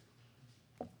nature?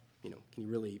 Can you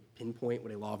really pinpoint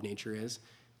what a law of nature is?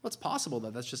 Well, it's possible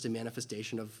that that's just a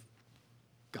manifestation of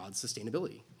God's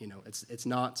sustainability. It's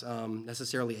not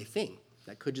necessarily a thing.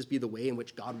 That could just be the way in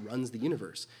which God runs the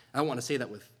universe. I don't want to say that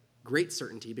with great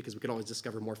certainty because we could always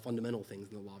discover more fundamental things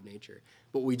in the law of nature.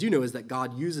 But what we do know is that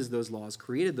God uses those laws,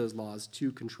 created those laws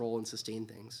to control and sustain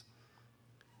things.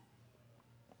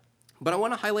 But I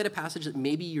want to highlight a passage that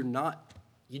maybe you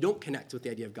don't connect with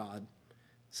the idea of God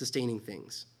sustaining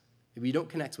things. Maybe you don't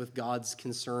connect with God's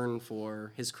concern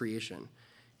for his creation.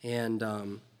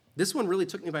 And this one really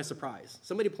took me by surprise.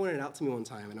 Somebody pointed it out to me one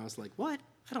time, and I was like, what?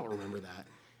 I don't remember that.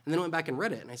 And then I went back and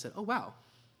read it, and I said, oh, wow.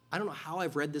 I don't know how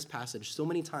I've read this passage so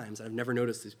many times that I've never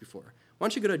noticed this before. Why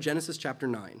don't you go to Genesis chapter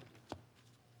 9.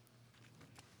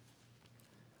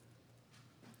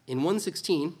 In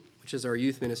 116, which is our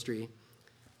youth ministry,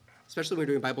 especially when we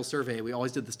were doing Bible survey, we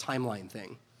always did this timeline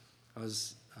thing.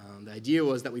 The idea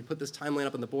was that we put this timeline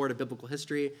up on the board of biblical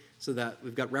history so that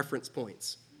we've got reference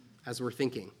points as we're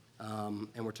thinking.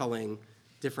 And we're telling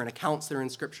different accounts that are in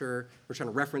Scripture. We're trying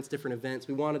to reference different events.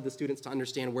 We wanted the students to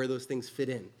understand where those things fit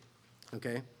in,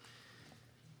 okay?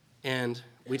 And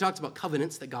we talked about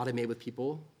covenants that God had made with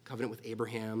people, covenant with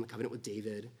Abraham, covenant with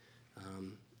David.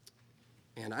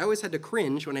 And I always had to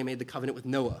cringe when I made the covenant with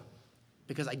Noah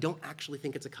because I don't actually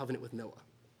think it's a covenant with Noah.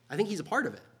 I think he's a part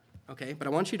of it, okay? But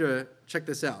I want you to check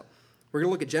this out. We're going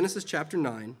to look at Genesis chapter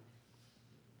 9, and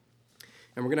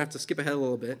we're going to have to skip ahead a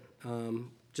little bit.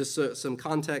 Just some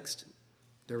context.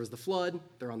 There was the flood.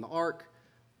 They're on the ark.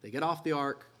 They get off the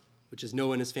ark, which is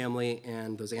Noah and his family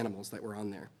and those animals that were on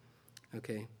there,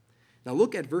 okay? Now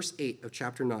look at verse 8 of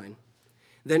chapter 9.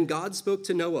 "Then God spoke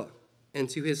to Noah and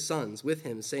to his sons with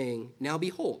him, saying, 'Now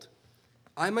behold,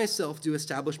 I myself do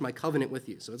establish my covenant with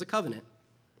you.'" So it's a covenant.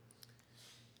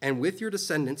 "And with your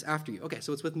descendants after you." Okay,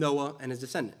 so it's with Noah and his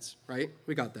descendants, right?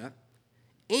 We got that.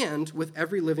 "And with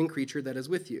every living creature that is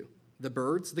with you, the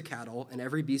birds, the cattle, and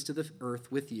every beast of the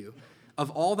earth with you,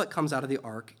 of all that comes out of the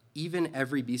ark, even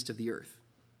every beast of the earth."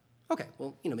 Okay,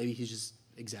 well, maybe he's just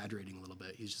exaggerating a little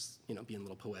bit. He's just, being a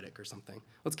little poetic or something.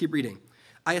 Let's keep reading.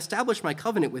 "I establish my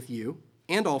covenant with you,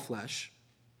 and all flesh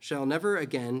shall never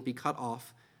again be cut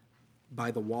off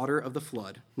by the water of the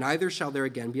flood, neither shall there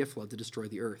again be a flood to destroy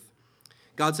the earth."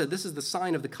 God said, "This is the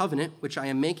sign of the covenant which I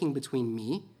am making between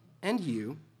me and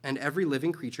you and every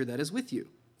living creature that is with you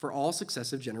for all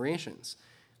successive generations.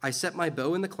 I set my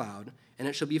bow in the cloud, and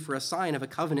it shall be for a sign of a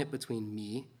covenant between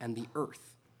me and the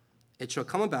earth. It shall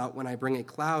come about when I bring a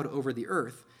cloud over the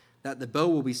earth, that the bow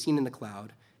will be seen in the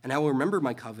cloud, and I will remember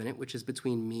my covenant, which is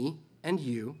between me and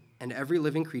you and every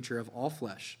living creature of all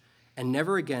flesh, and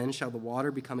never again shall the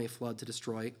water become a flood to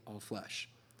destroy all flesh.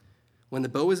 When the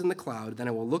bow is in the cloud, then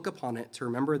I will look upon it to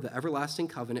remember the everlasting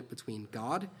covenant between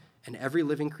God and every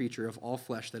living creature of all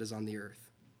flesh that is on the earth.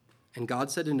 And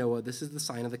God said to Noah, 'This is the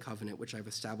sign of the covenant which I have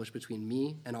established between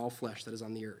me and all flesh that is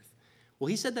on the earth.'" Well,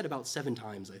 he said that about 7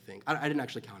 times, I think. I didn't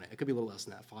actually count it. It could be a little less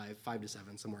than that, 5 to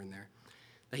 7, somewhere in there.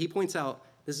 That he points out,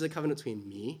 this is a covenant between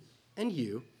me and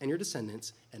you and your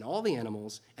descendants and all the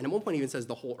animals, and at one point he even says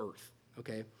the whole earth,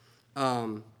 okay?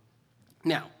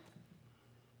 Now,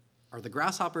 are the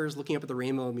grasshoppers looking up at the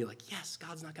rainbow and be like, yes,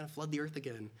 God's not going to flood the earth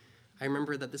again? I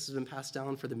remember that this has been passed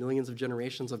down for the millions of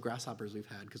generations of grasshoppers we've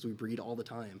had because we breed all the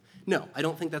time. No, I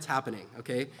don't think that's happening,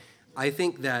 okay? I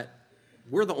think that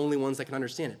we're the only ones that can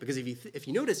understand it because if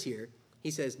you notice here, he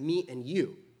says me and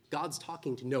you. God's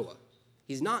talking to Noah.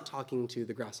 He's not talking to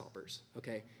the grasshoppers,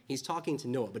 okay? He's talking to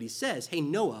Noah, but he says, hey,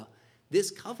 Noah, this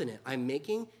covenant I'm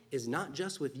making is not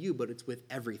just with you, but it's with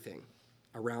everything.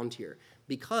 around here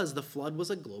because the flood was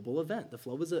a global event. The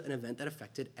flood was an event that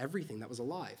affected everything that was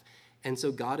alive. And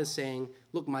so God is saying,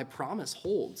 look, my promise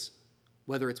holds,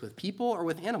 whether it's with people or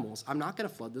with animals. I'm not going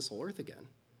to flood this whole earth again.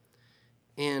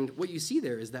 And what you see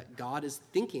there is that God is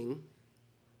thinking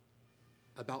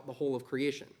about the whole of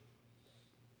creation.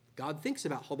 God thinks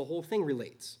about how the whole thing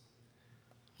relates.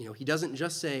 He doesn't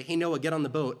just say, hey, Noah, get on the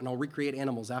boat and I'll recreate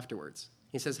animals afterwards.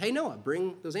 He says, hey, Noah,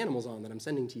 bring those animals on that I'm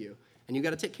sending to you. And you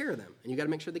got to take care of them. And you got to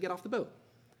make sure they get off the boat.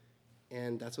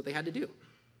 And that's what they had to do,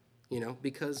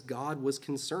 because God was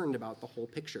concerned about the whole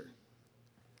picture.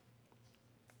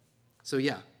 So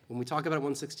yeah, when we talk about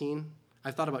 116,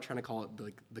 I've thought about trying to call it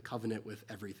the covenant with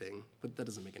everything, but that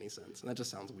doesn't make any sense. And that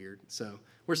just sounds weird. So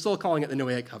we're still calling it the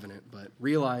Noahic covenant, but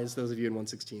realize, those of you in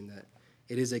 116, that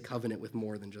it is a covenant with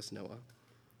more than just Noah.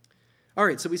 All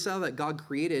right, so we saw that God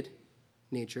created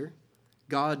nature.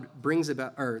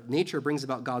 Nature brings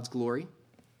about God's glory.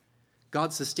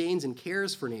 God sustains and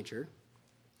cares for nature.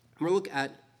 And we'll look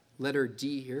at letter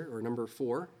D here, or number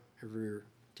 4. If you're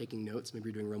taking notes, maybe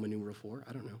you're doing Roman numeral 4,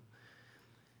 I don't know.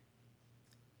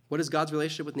 What is God's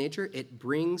relationship with nature? It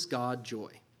brings God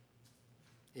joy.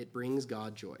 It brings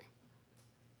God joy.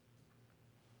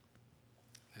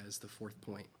 That is the 4th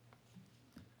point.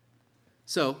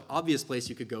 So, obvious place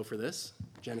you could go for this,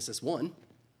 Genesis 1,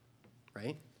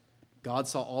 right? God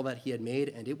saw all that he had made,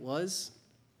 and it was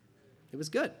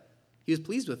good. He was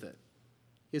pleased with it.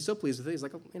 He was so pleased with it, he's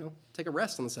like, take a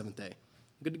rest on the 7th day.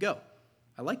 I'm good to go.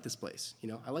 I like this place.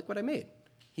 I like what I made.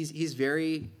 He's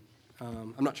very,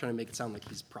 I'm not trying to make it sound like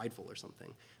he's prideful or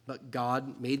something, but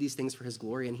God made these things for his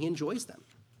glory, and he enjoys them.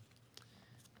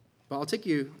 But I'll take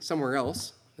you somewhere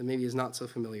else that maybe is not so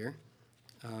familiar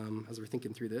as we're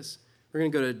thinking through this. We're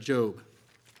going to go to Job.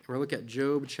 And we're going to look at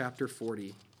Job chapter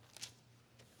 40.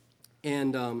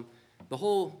 And the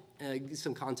whole,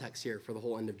 some context here for the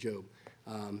whole end of Job.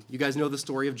 You guys know the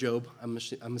story of Job, I'm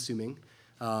assuming,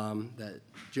 that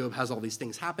Job has all these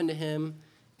things happen to him,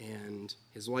 and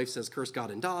his wife says, curse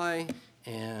God and die,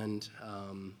 and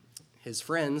his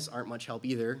friends aren't much help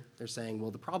either. They're saying,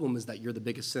 well, the problem is that you're the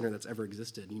biggest sinner that's ever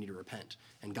existed, you need to repent,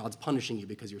 and God's punishing you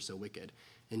because you're so wicked.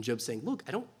 And Job's saying, look,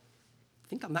 I don't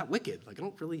think I'm that wicked. I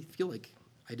don't really feel like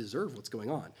I deserve what's going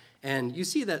on. And you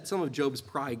see that some of Job's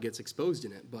pride gets exposed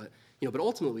in it, but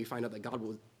ultimately we find out that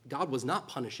God was not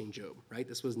punishing Job, right?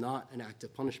 This was not an act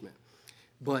of punishment.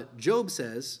 But Job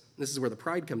says, this is where the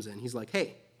pride comes in. He's like,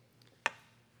 hey,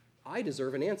 I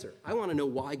deserve an answer. I want to know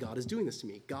why God is doing this to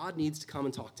me. God needs to come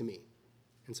and talk to me.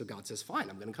 And so God says, fine,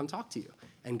 I'm going to come talk to you.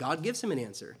 And God gives him an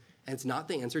answer, and it's not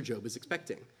the answer Job is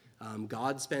expecting.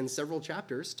 God spends several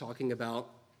chapters talking about,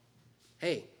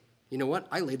 hey, you know what?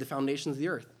 I laid the foundations of the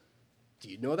earth. Do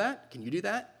you know that? Can you do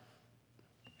that?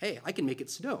 Hey, I can make it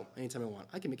snow anytime I want.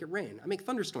 I can make it rain. I make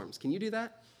thunderstorms. Can you do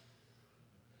that?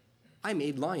 I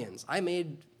made lions. I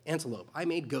made antelope. I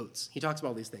made goats. He talks about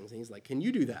all these things, and he's like, can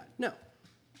you do that? No.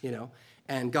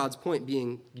 And God's point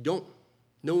being,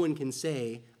 no one can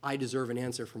say, I deserve an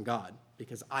answer from God,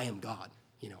 because I am God.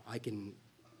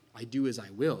 I do as I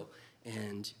will,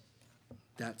 and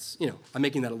that's, I'm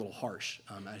making that a little harsh.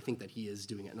 I think that he is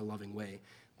doing it in a loving way,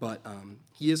 but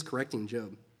he is correcting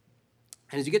Job.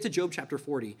 And as you get to Job chapter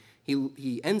 40,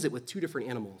 he ends it with 2 different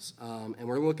animals, and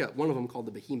we're going to look at one of them called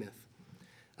the behemoth.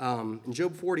 In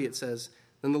Job 40, it says,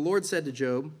 then the Lord said to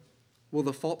Job, will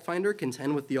the fault finder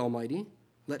contend with the Almighty?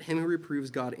 Let him who reproves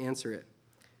God answer it.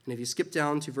 And if you skip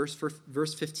down to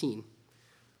verse 15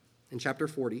 in chapter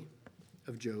 40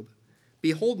 of Job,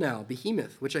 behold now,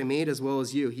 behemoth, which I made as well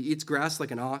as you. He eats grass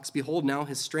like an ox. Behold now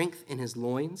his strength in his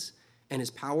loins and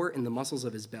his power in the muscles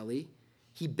of his belly.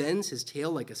 He bends his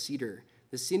tail like a cedar.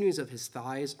 The sinews of his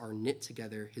thighs are knit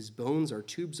together. His bones are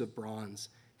tubes of bronze.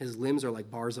 His limbs are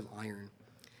like bars of iron.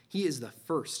 He is the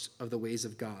first of the ways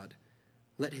of God.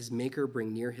 Let his maker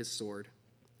bring near his sword.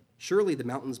 Surely the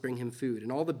mountains bring him food,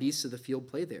 and all the beasts of the field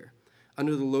play there.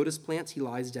 Under the lotus plants he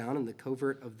lies down in the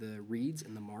covert of the reeds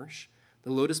in the marsh.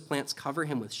 The lotus plants cover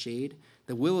him with shade.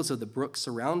 The willows of the brook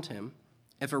surround him.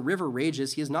 If a river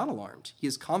rages, he is not alarmed. He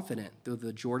is confident, though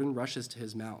the Jordan rushes to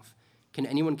his mouth. Can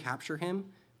anyone capture him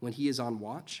when he is on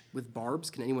watch? With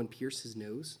barbs, can anyone pierce his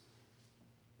nose?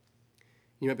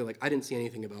 You might be like, I didn't see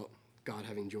anything about God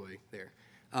having joy there.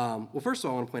 Well, first of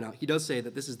all, I want to point out, he does say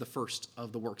that this is the first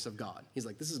of the works of God. He's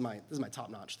like, this is my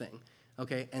top-notch thing,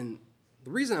 okay? And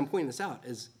the reason I'm pointing this out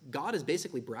is God is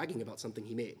basically bragging about something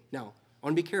he made. Now, I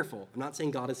want to be careful. I'm not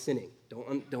saying God is sinning.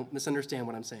 Don't misunderstand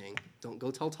what I'm saying. Don't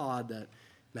go tell Todd that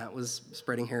Matt was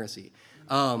spreading heresy.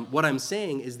 What I'm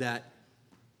saying is that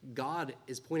God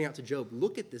is pointing out to Job,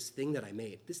 look at this thing that I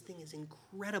made. This thing is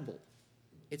incredible.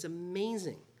 It's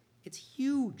amazing. It's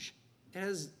huge. It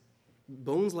has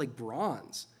bones like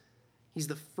bronze. He's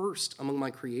the first among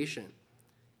my creation.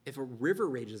 If a river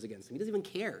rages against him, he doesn't even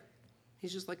care.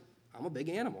 He's just like, I'm a big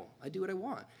animal. I do what I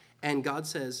want. And God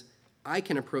says, I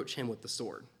can approach him with the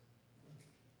sword.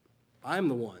 I'm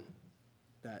the one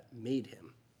that made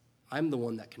him. I'm the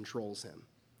one that controls him.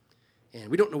 And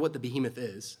we don't know what the behemoth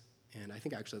is. And I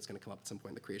think actually that's going to come up at some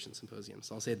point in the creation symposium,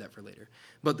 so I'll save that for later.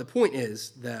 But the point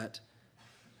is that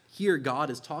here God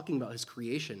is talking about his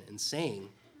creation and saying,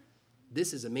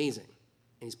 this is amazing.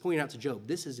 And he's pointing out to Job,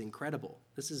 this is incredible.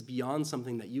 This is beyond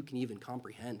something that you can even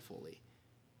comprehend fully.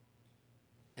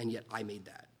 And yet I made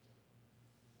that.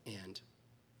 And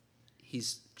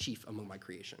he's chief among my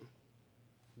creation.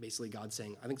 Basically, God's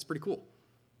saying, I think it's pretty cool.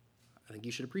 I think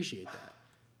you should appreciate that.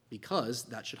 Because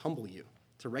that should humble you,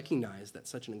 to recognize that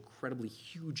such an incredibly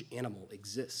huge animal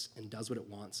exists and does what it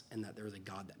wants, and that there is a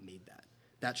God that made that.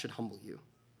 That should humble you.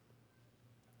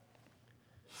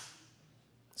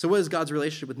 So what is God's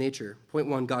relationship with nature? Point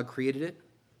 1, God created it.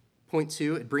 Point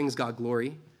 2, it brings God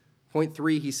glory. Point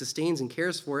 3, he sustains and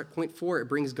cares for it. Point 4, it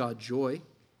brings God joy.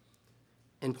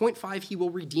 And point 5, he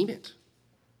will redeem it.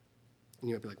 And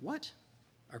you might be like, what?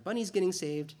 Are bunnies getting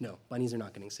saved? No, bunnies are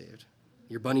not getting saved.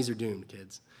 Your bunnies are doomed,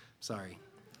 kids. Sorry.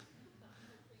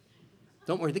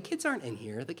 Don't worry, the kids aren't in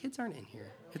here. The kids aren't in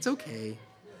here. It's okay.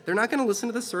 They're not going to listen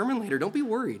to the sermon later. Don't be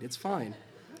worried. It's fine.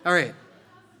 All right.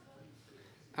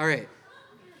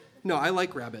 No, I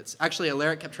like rabbits. Actually,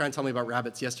 Alaric kept trying to tell me about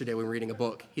rabbits yesterday when we were reading a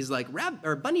book. He's like,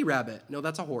 bunny rabbit. No,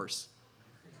 that's a horse.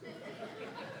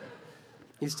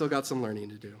 He's still got some learning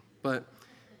to do. But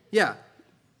yeah,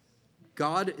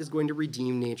 God is going to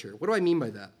redeem nature. What do I mean by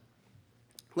that?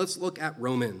 Let's look at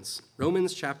Romans.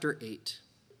 Romans chapter 8.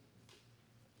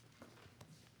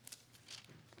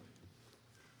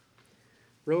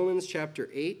 Romans chapter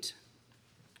 8,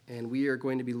 and we are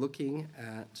going to be looking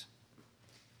at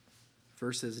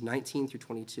verses 19 through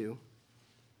 22. I'm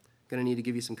going to need to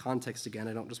give you some context again.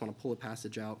 I don't just want to pull a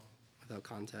passage out without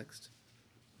context.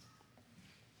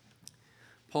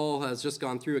 Paul has just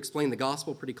gone through, explained the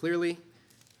gospel pretty clearly,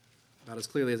 about as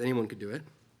clearly as anyone could do it.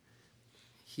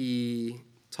 He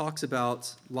talks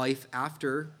about life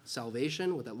after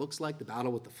salvation, what that looks like, the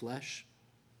battle with the flesh.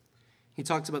 He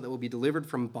talks about that we'll be delivered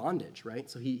from bondage, right?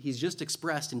 So he's just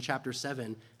expressed in chapter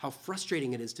 7 how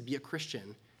frustrating it is to be a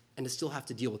Christian and to still have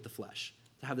to deal with the flesh,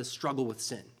 to have this struggle with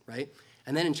sin, right?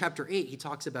 And then in chapter 8, he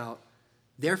talks about,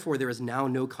 therefore there is now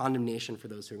no condemnation for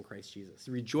those who are in Christ Jesus.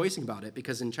 He's rejoicing about it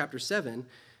because in chapter 7,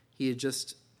 in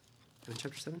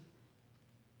chapter 7?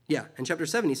 Yeah, in chapter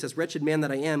 7, he says, wretched man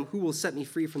that I am, who will set me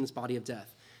free from this body of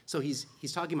death? So he's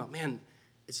talking about, man,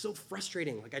 it's so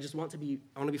frustrating. Like, I want to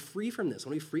be free from this. I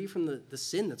want to be free from the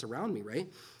sin that's around me,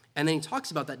 right? And then he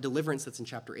talks about that deliverance that's in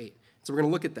chapter 8. So we're going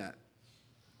to look at that.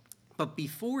 But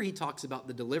before he talks about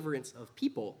the deliverance of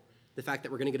people, the fact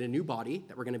that we're going to get a new body,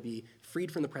 that we're going to be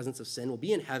freed from the presence of sin, we'll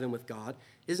be in heaven with God.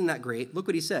 Isn't that great? Look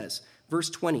what he says. Verse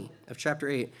 20 of chapter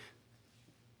 8.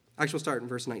 Actually, we'll start in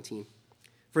verse 19.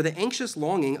 For the anxious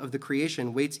longing of the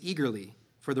creation waits eagerly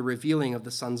for the revealing of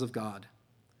the sons of God.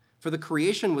 For the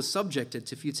creation was subjected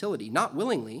to futility, not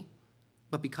willingly,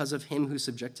 but because of him who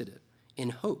subjected it,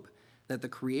 in hope that the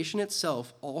creation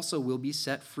itself also will be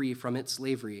set free from its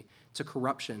slavery to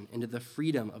corruption into the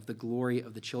freedom of the glory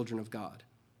of the children of God.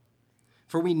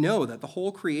 For we know that the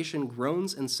whole creation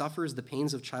groans and suffers the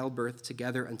pains of childbirth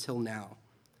together until now.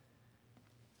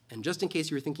 And just in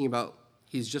case you were thinking about,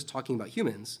 he's just talking about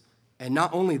humans, and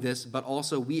not only this, but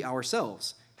also we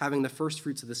ourselves, having the first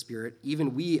fruits of the Spirit,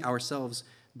 even we ourselves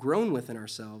groan within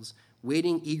ourselves,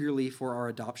 waiting eagerly for our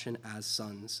adoption as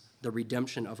sons, the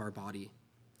redemption of our body.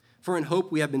 For in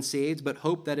hope we have been saved, but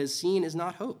hope that is seen is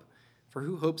not hope. For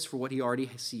who hopes for what he already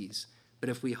sees? But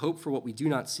if we hope for what we do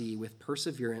not see, with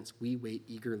perseverance we wait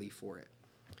eagerly for it.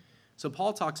 So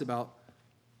Paul talks about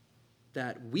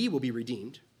that we will be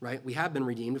redeemed, right? We have been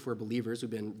redeemed if we're believers. We've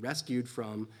been rescued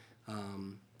from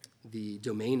the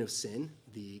domain of sin,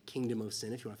 the kingdom of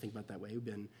sin, if you want to think about it that way. We've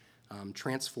been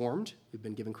transformed. We've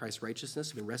been given Christ's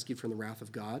righteousness. We've been rescued from the wrath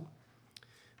of God.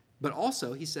 But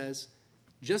also, he says,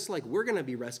 just like we're going to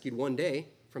be rescued one day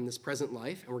from this present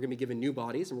life, and we're going to be given new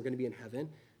bodies, and we're going to be in heaven,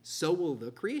 so will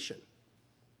the creation.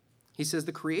 He says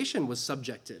the creation was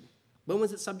subjected. When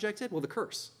was it subjected? Well, the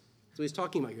curse. So he's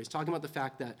talking about here. He's talking about the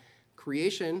fact that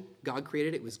creation, God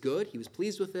created it, it was good, he was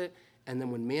pleased with it, and then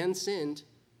when man sinned,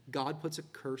 God puts a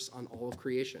curse on all of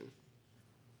creation.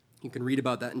 You can read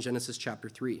about that in Genesis chapter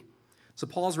 3. So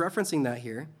Paul's referencing that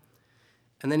here,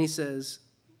 and then he says,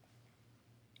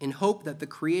 in hope that the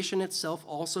creation itself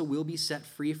also will be set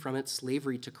free from its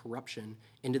slavery to corruption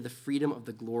into the freedom of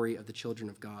the glory of the children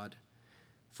of God.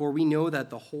 For we know that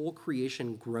the whole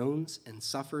creation groans and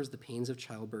suffers the pains of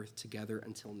childbirth together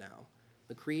until now.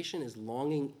 The creation is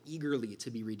longing eagerly to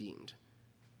be redeemed.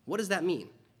 What does that mean?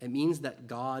 It means that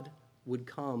God would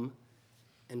come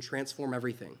and transform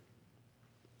everything.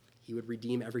 He would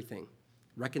redeem everything,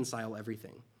 reconcile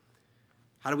everything.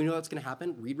 How do we know that's going to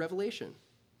happen? Read Revelation.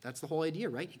 That's the whole idea,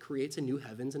 right? He creates a new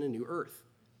heavens and a new earth.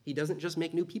 He doesn't just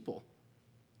make new people.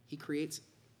 He creates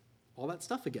all that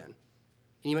stuff again.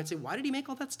 And you might say, why did he make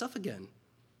all that stuff again?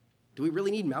 Do we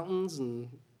really need mountains and,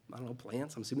 I don't know,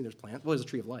 plants? I'm assuming there's plants. Well, there's a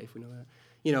tree of life. We know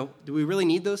that. Do we really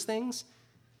need those things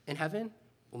in heaven?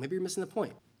 Well, maybe you're missing the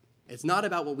point. It's not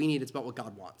about what we need. It's about what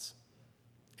God wants.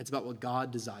 It's about what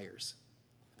God desires,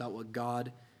 about what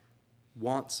God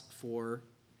wants for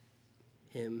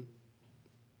him,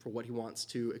 for what he wants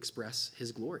to express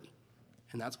his glory.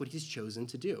 And that's what he's chosen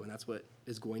to do, and that's what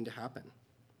is going to happen.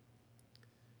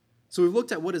 So we've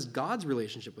looked at what is God's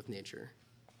relationship with nature.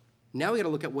 Now we got to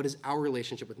look at what is our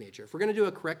relationship with nature. If we're going to do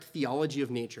a correct theology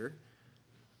of nature,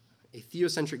 a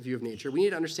theocentric view of nature, we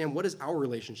need to understand what is our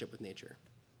relationship with nature.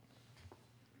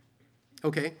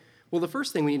 Okay, well, the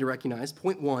first thing we need to recognize,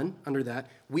 point 1 under that,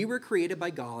 we were created by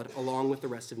God along with the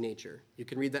rest of nature. You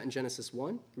can read that in Genesis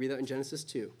 1, read that in Genesis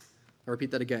 2. I'll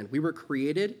repeat that again. We were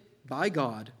created by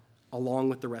God along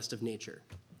with the rest of nature.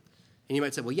 And you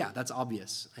might say, well, yeah, that's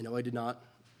obvious. I know I did not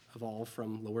evolve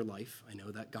from lower life. I know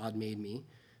that God made me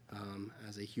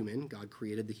as a human. God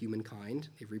created the humankind.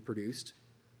 They've reproduced.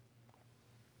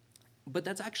 But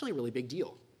that's actually a really big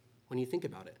deal when you think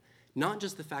about it. Not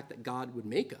just the fact that God would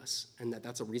make us and that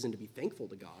that's a reason to be thankful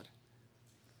to God,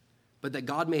 but that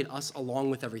God made us along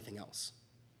with everything else.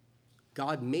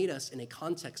 God made us in a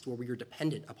context where we are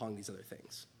dependent upon these other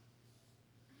things.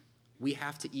 We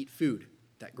have to eat food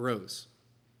that grows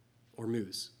or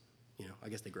moves. I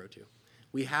guess they grow too.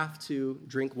 We have to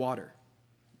drink water.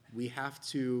 We have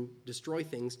to destroy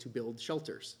things to build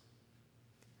shelters.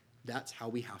 That's how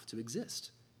we have to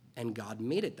exist. And God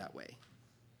made it that way.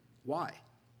 Why?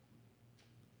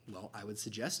 Well, I would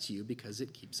suggest to you because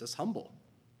it keeps us humble.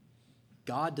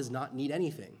 God does not need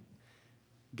anything.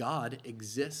 God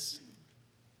exists.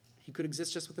 He could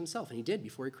exist just with himself, and he did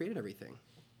before he created everything.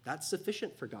 That's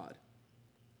sufficient for God.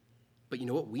 But you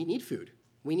know what? We need food.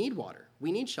 We need water.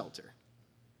 We need shelter.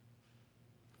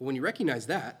 Well, when you recognize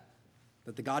that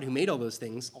the God who made all those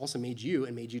things also made you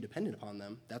and made you dependent upon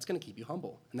them, that's going to keep you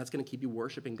humble, and that's going to keep you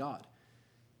worshiping God.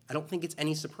 I don't think it's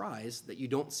any surprise that you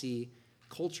don't see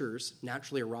cultures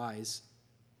naturally arise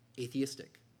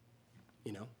atheistic.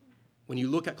 When you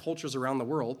look at cultures around the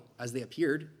world, as they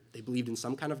appeared, they believed in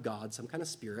some kind of God, some kind of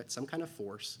spirit, some kind of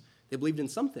force. They believed in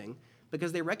something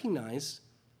because they recognized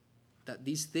that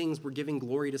these things were giving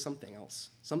glory to something else.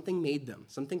 Something made them.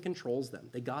 Something controls them.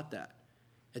 They got that.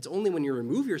 It's only when you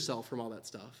remove yourself from all that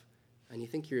stuff and you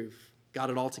think you've got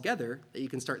it all together that you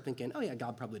can start thinking, oh yeah,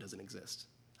 God probably doesn't exist.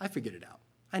 I figured it out.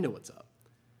 I know what's up.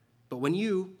 But when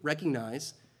you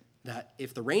recognize that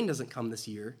if the rain doesn't come this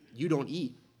year, you don't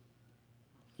eat,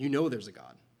 you know there's a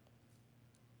God.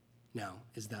 Now,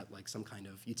 is that like some kind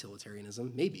of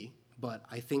utilitarianism? Maybe. But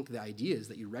I think the idea is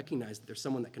that you recognize that there's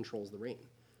someone that controls the rain.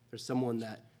 There's someone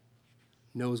that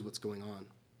knows what's going on.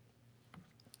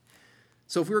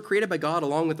 So if we were created by God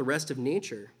along with the rest of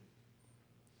nature,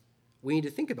 we need to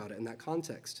think about it in that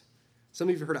context. Some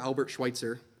of you have heard of Albert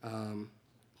Schweitzer.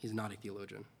 He's not a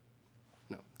theologian.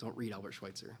 No, don't read Albert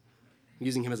Schweitzer. I'm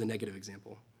using him as a negative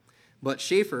example. But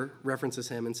Schaeffer references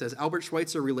him and says, Albert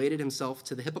Schweitzer related himself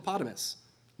to the hippopotamus,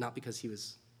 not because he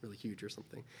was really huge or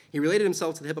something. He related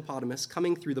himself to the hippopotamus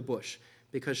coming through the bush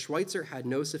because Schweitzer had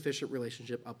no sufficient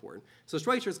relationship upward. So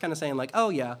Schweitzer's kind of saying like, oh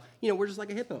yeah, we're just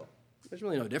like a hippo. There's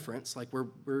really no difference. Like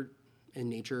we're in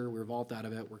nature, we're evolved out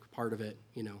of it, we're part of it,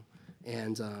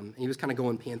 And he was kind of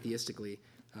going pantheistically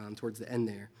towards the end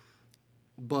there.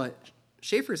 But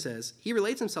Schaeffer says he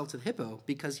relates himself to the hippo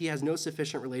because he has no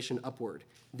sufficient relation upward.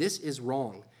 This is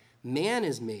wrong. Man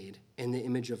is made in the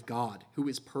image of God, who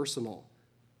is personal.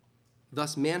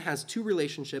 Thus, man has two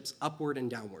relationships, upward and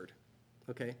downward.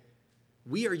 Okay?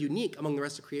 We are unique among the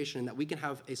rest of creation in that we can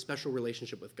have a special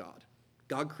relationship with God.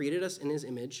 God created us in his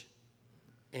image,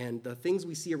 and the things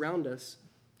we see around us,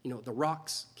 the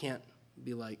rocks can't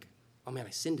be like, oh man,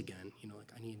 I sinned again.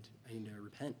 I need to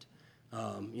repent.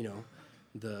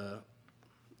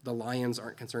 The lions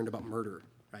aren't concerned about murder,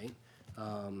 right?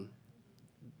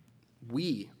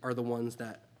 We are the ones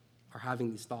that are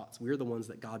having these thoughts. We're the ones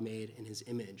that God made in his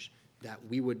image, that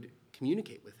we would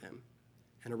communicate with him.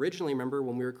 And originally, remember,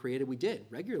 when we were created, we did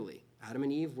regularly. Adam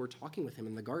and Eve were talking with him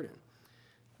in the garden.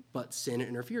 But sin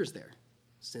interferes there.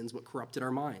 Sin's what corrupted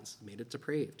our minds, made it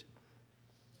depraved.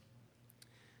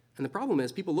 And the problem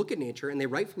is people look at nature and they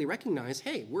rightfully recognize,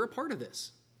 hey, we're a part of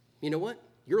this. You know what?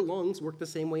 Your lungs work the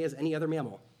same way as any other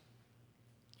mammal.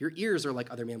 Your ears are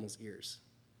like other mammals' ears.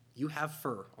 You have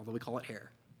fur, although we call it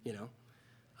hair, you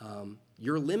know.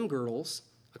 Your limb girdles,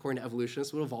 according to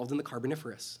evolutionists, would have evolved in the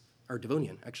Carboniferous, or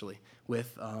Devonian, actually,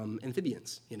 with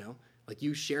amphibians, you know. Like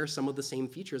you share some of the same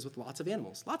features with lots of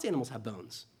animals. Lots of animals have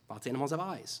bones. Lots of animals have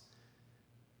eyes.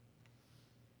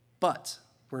 But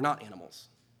we're not animals.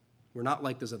 We're not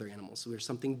like those other animals. So there's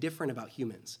something different about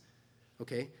humans.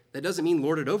 Okay? That doesn't mean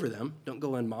lord it over them. Don't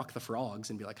go and mock the frogs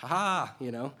and be like, ha-ha,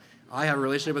 you know, I have a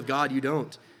relationship with God, you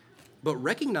don't. But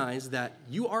recognize that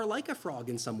you are like a frog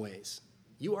in some ways.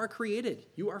 You are created.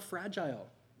 You are fragile.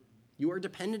 You are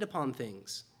dependent upon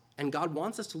things. And God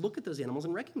wants us to look at those animals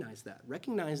and recognize that.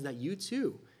 Recognize that you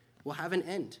too will have an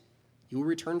end. You will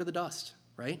return to the dust,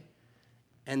 right?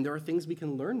 And there are things we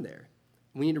can learn there.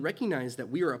 We need to recognize that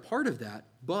we are a part of that,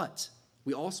 but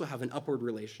we also have an upward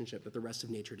relationship that the rest of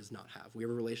nature does not have. We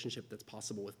have a relationship that's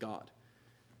possible with God.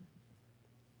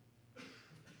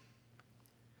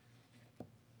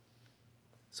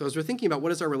 So as we're thinking about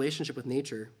what is our relationship with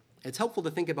nature, it's helpful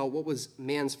to think about what was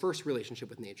man's first relationship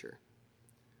with nature.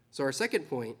 So our second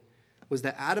point was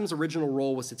that Adam's original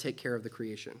role was to take care of the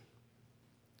creation.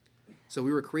 So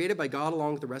we were created by God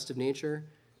along with the rest of nature.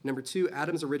 Number two,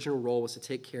 Adam's original role was to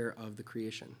take care of the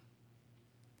creation.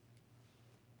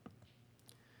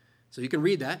 So you can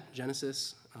read that,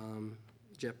 Genesis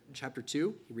chapter 2.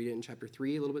 You read it in chapter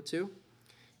 3 a little bit too.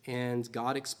 And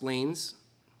God explains,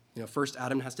 first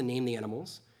Adam has to name the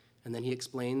animals. And then he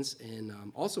explains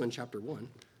also in chapter 1.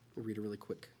 I'll read a really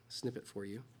quick snippet for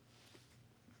you.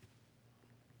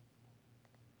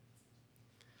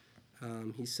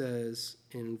 He says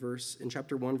in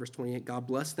chapter 1, verse 28, God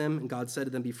blessed them, and God said to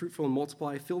them, be fruitful and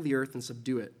multiply, fill the earth and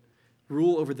subdue it.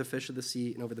 Rule over the fish of the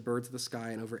sea and over the birds of the sky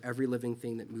and over every living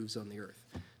thing that moves on the earth.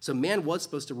 So man was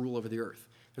supposed to rule over the earth.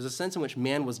 There's a sense in which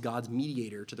man was God's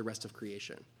mediator to the rest of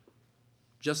creation.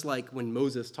 Just like when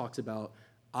Moses talks about,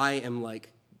 I am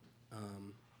like, I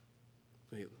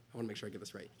want to make sure I get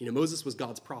this right. Moses was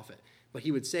God's prophet, but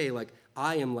he would say, like,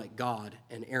 I am like God,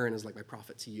 and Aaron is like my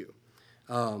prophet to you.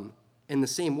 In the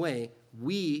same way,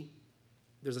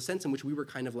 there's a sense in which we were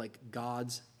kind of like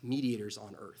God's mediators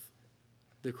on earth.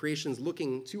 The creation's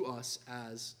looking to us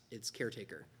as its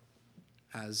caretaker.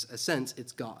 As a sense,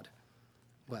 it's God.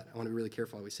 But I want to be really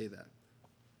careful how we say that.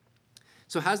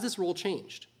 So has this role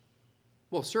changed?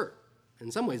 Well, sure.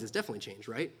 In some ways, it's definitely changed,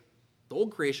 right? The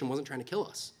old creation wasn't trying to kill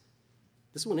us.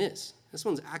 This one is. This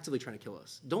one's actively trying to kill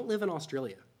us. Don't live in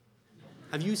Australia.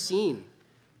 Have you seen,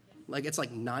 it's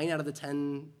like 9 out of the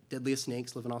 10 deadliest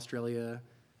snakes live in Australia.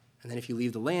 And then if you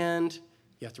leave the land,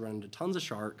 you have to run into tons of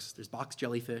sharks. There's box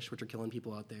jellyfish, which are killing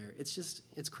people out there.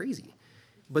 It's crazy.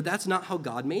 But that's not how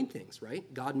God made things,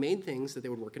 right? God made things that they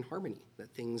would work in harmony, that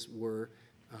things were,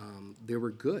 they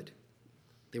were good.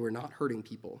 They were not hurting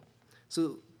people.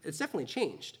 So it's definitely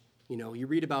changed. You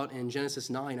read about in Genesis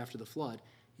 9 after the flood,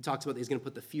 he talks about that he's going to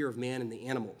put the fear of man in the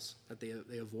animals, that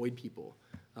they avoid people.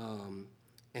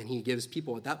 And he gives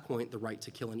people at that point the right to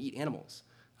kill and eat animals,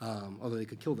 although they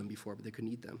could kill them before, but they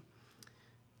couldn't eat them.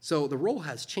 So the role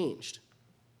has changed.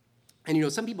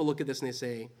 And, some people look at this and they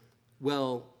say,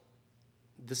 well,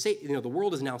 the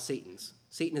world is now Satan's.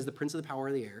 Satan is the prince of the power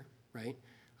of the air, right?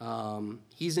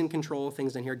 He's in control of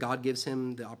things down here. God gives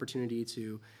him the opportunity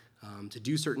to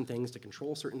do certain things, to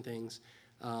control certain things.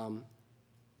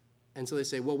 And so they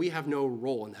say, well, we have no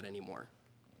role in that anymore.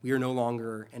 We are no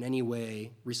longer in any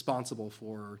way responsible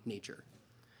for nature.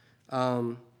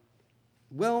 Well,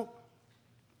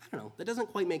 I don't know. That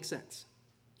doesn't quite make sense.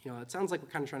 It sounds like we're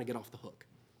kind of trying to get off the hook.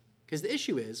 Because the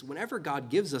issue is, whenever God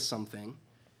gives us something,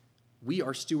 we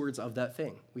are stewards of that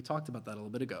thing. We talked about that a little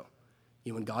bit ago.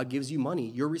 When God gives you money,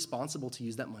 you're responsible to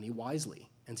use that money wisely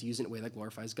and to use it in a way that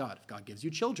glorifies God. If God gives you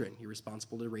children, you're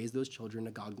responsible to raise those children in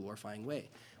a God-glorifying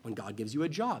way. When God gives you a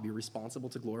job, you're responsible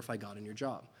to glorify God in your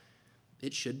job.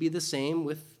 It should be the same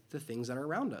with the things that are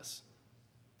around us.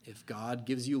 If God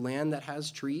gives you land that has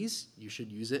trees, you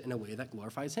should use it in a way that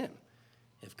glorifies him.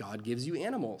 If God gives you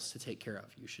animals to take care of,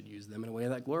 you should use them in a way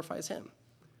that glorifies him.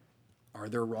 Are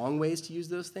there wrong ways to use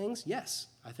those things? Yes,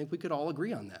 I think we could all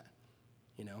agree on that.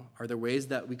 Are there ways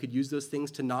that we could use those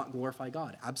things to not glorify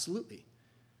God? Absolutely.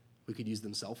 We could use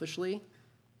them selfishly.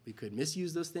 We could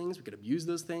misuse those things. We could abuse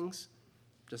those things,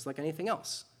 just like anything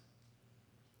else.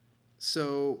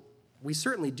 So we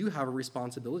certainly do have a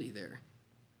responsibility there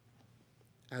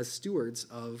as stewards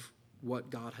of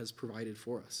what God has provided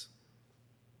for us.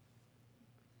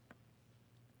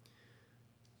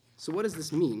 So what does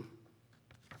this mean?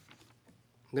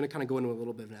 I'm going to kind of go into a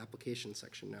little bit of an application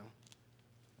section now.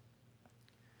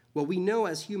 Well, we know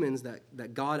as humans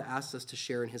that God asks us to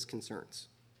share in his concerns.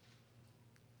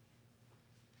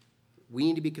 We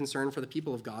need to be concerned for the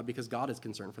people of God because God is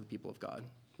concerned for the people of God,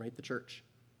 right? The church.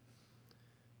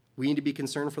 We need to be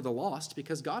concerned for the lost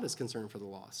because God is concerned for the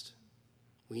lost.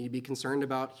 We need to be concerned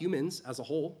about humans as a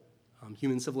whole,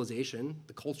 human civilization,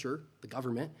 the culture, the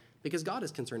government, because God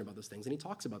is concerned about those things, and he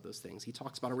talks about those things. He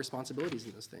talks about our responsibilities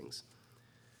in those things.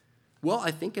 Well,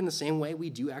 I think in the same way, we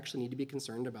do actually need to be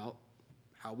concerned about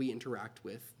how we interact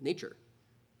with nature.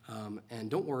 And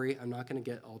don't worry, I'm not going to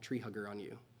get all tree hugger on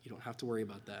you. You don't have to worry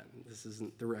about that. This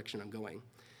isn't the direction I'm going.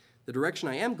 The direction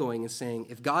I am going is saying,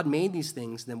 if God made these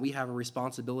things, then we have a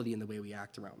responsibility in the way we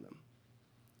act around them.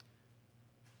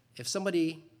 If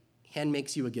somebody hand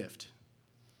makes you a gift,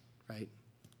 right,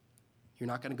 you're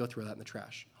not going to go throw that in the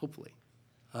trash, hopefully.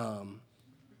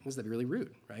 Because that'd be really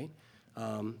rude, right?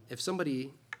 If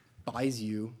somebody buys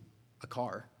you a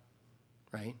car,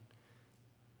 right,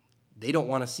 they don't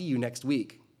want to see you next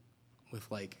week with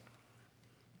like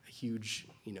a huge,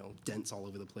 dents all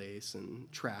over the place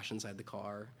and trash inside the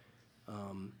car.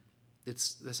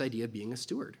 It's this idea of being a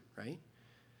steward, right?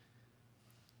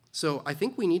 So I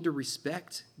think we need to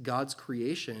respect God's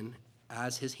creation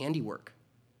as his handiwork.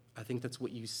 I think that's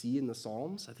what you see in the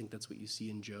Psalms. I think that's what you see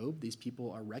in Job. These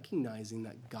people are recognizing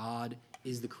that God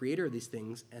is the creator of these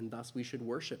things, and thus we should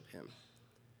worship him.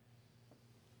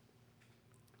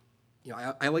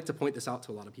 I like to point this out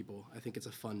to a lot of people. I think it's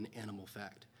a fun animal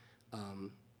fact.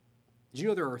 Did you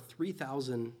know there are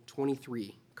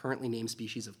 3,023 currently named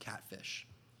species of catfish?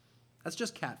 That's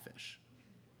just catfish.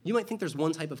 You might think there's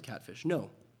one type of catfish. No,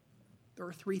 there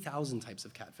are 3,000 types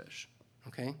of catfish,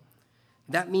 okay?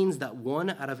 That means that 1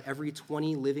 out of every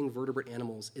 20 living vertebrate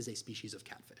animals is a species of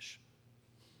catfish.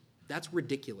 That's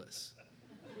ridiculous.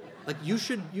 Like, you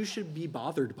should be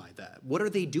bothered by that. What are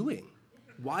they doing?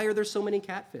 Why are there so many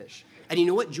catfish? And you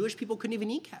know what? Jewish people couldn't even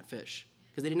eat catfish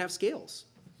because they didn't have scales.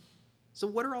 So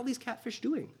what are all these catfish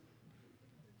doing?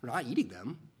 We're not eating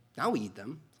them. Now we eat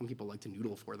them. Some people like to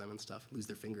noodle for them and stuff, lose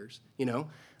their fingers,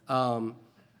 And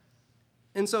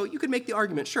so you could make the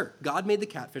argument, sure, God made the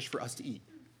catfish for us to eat.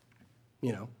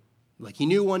 Like he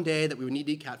knew one day that we would need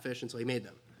to eat catfish, and so he made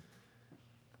them.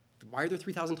 Why are there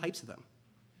 3,000 types of them?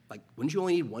 Like, wouldn't you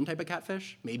only need one type of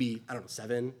catfish? Maybe,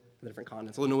 7 in the different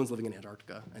continents. Although no one's living in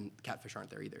Antarctica, and catfish aren't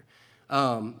there either.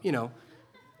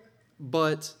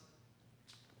 But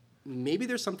maybe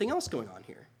there's something else going on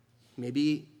here.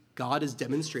 Maybe God is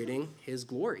demonstrating his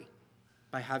glory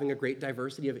by having a great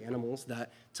diversity of animals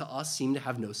that to us seem to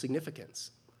have no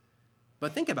significance.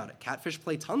 But think about it. Catfish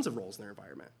play tons of roles in their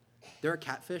environment. There are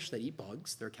catfish that eat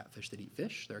bugs. There are catfish that eat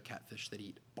fish. There are catfish that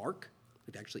eat bark.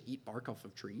 They actually eat bark off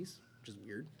of trees, which is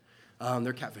weird. There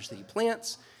are catfish that eat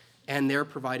plants, and they're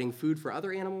providing food for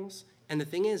other animals. And the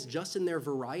thing is, just in their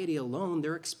variety alone,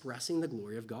 they're expressing the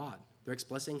glory of God. They're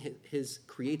expressing his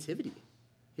creativity,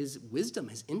 his wisdom,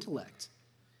 his intellect.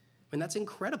 And that's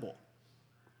incredible.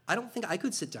 I don't think I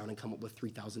could sit down and come up with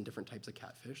 3,000 different types of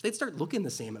catfish. They'd start looking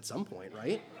the same at some point,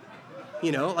 right?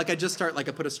 I just start, I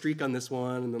put a streak on this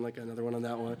one and then another one on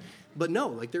that one. But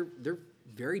no, they're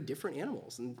very different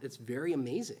animals, and it's very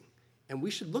amazing. And we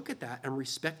should look at that and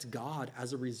respect God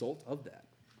as a result of that.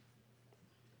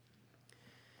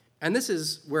 And this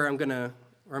is where I'm gonna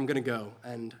go.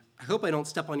 And I hope I don't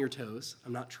step on your toes.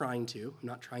 I'm not trying to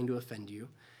offend you.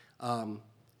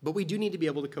 But we do need to be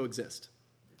able to coexist.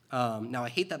 Now, I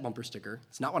hate that bumper sticker.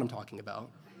 It's not what I'm talking about.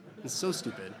 It's so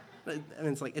stupid.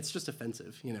 It's just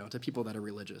offensive, to people that are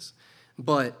religious.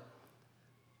 But,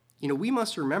 we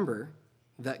must remember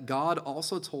that God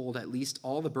also told at least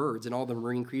all the birds and all the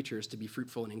marine creatures to be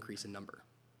fruitful and increase in number.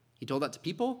 He told that to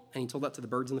people, and he told that to the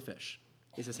birds and the fish.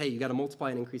 He says, hey, you got to multiply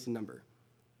and increase in number.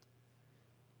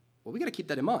 Well, we got to keep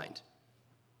that in mind.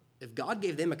 If God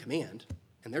gave them a command,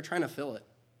 and they're trying to fulfill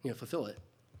it,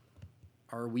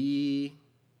 are we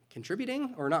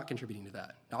contributing or not contributing to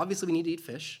that? Now, obviously, we need to eat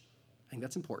fish. I think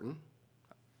that's important.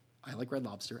 I like Red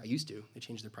Lobster. I used to. They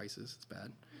changed their prices. It's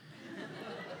bad.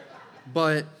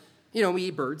 But, we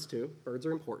eat birds, too. Birds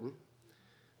are important.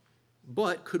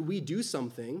 But could we do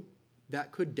something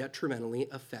that could detrimentally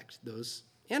affect those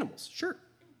animals? Sure.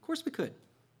 Of course we could.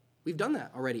 We've done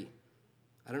that already.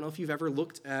 I don't know if you've ever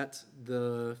looked at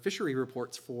the fishery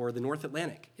reports for the North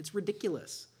Atlantic. It's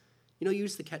ridiculous. You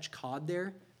used to catch cod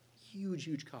there. Huge,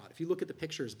 huge cod. If you look at the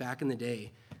pictures back in the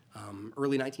day,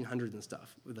 early 1900s and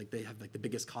stuff, they have the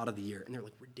biggest cod of the year, and they're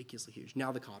ridiculously huge.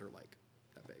 Now the cod are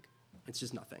that big. It's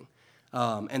just nothing.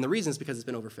 And the reason is because it's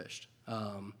been overfished.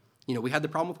 We had the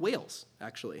problem with whales,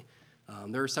 actually.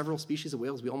 There are several species of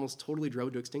whales we almost totally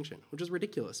drove to extinction, which is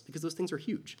ridiculous because those things are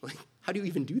huge. How do you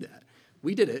even do that?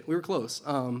 We did it. We were close,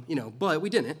 but we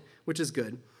didn't, which is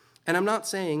good. And I'm not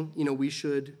saying, we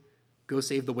should go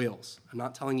save the whales. I'm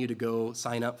not telling you to go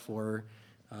sign up for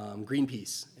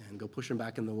Greenpeace and go push them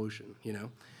back in the ocean,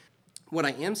 What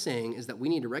I am saying is that we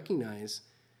need to recognize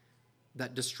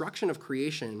that destruction of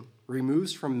creation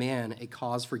removes from man a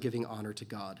cause for giving honor to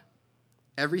God.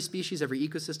 Every species, every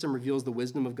ecosystem reveals the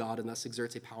wisdom of God and thus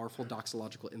exerts a powerful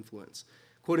doxological influence.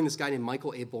 Quoting this guy named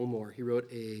Michael A. Bullmore, he wrote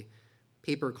a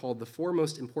paper called The Four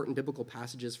Most Important Biblical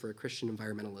Passages for a Christian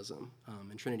Environmentalism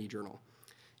in Trinity Journal.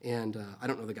 And I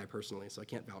don't know the guy personally, so I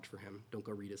can't vouch for him. Don't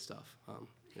go read his stuff. I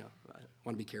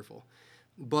want to be careful.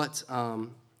 But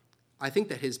I think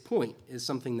that his point is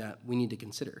something that we need to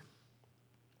consider.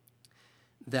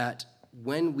 That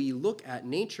when we look at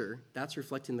nature, that's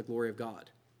reflecting the glory of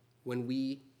God. When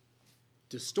we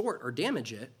distort or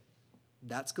damage it,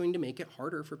 that's going to make it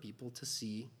harder for people to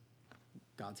see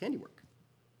God's handiwork.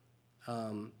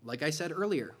 Like I said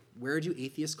earlier, where do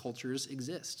atheist cultures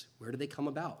exist? Where do they come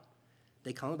about?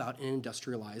 They come about in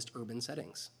industrialized urban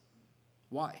settings.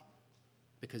 Why?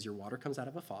 Because your water comes out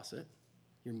of a faucet,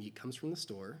 your meat comes from the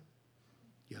store,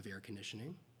 you have air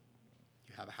conditioning,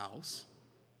 you have a house,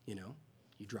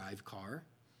 you drive a car.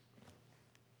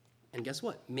 And guess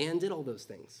what? Man did all those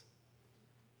things.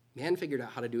 Man figured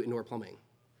out how to do indoor plumbing.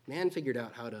 Man figured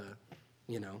out how to,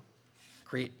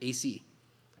 create AC.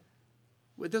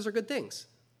 Well, those are good things.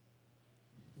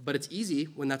 But it's easy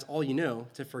when that's all you know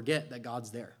to forget that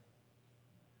God's there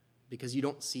because you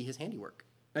don't see his handiwork.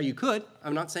 Now, you could.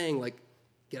 I'm not saying,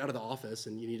 get out of the office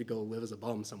and you need to go live as a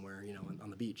bum somewhere, on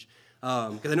the beach.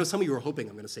 Because I know some of you were hoping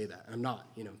I'm going to say that. I'm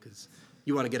not, because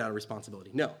you want to get out of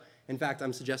responsibility. No. In fact,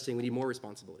 I'm suggesting we need more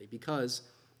responsibility because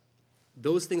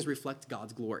those things reflect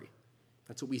God's glory.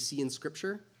 That's what we see in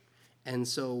Scripture. And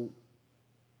so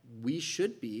we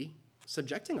should be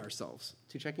subjecting ourselves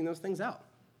to checking those things out.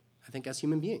 I think as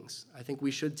human beings, I think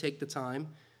we should take the time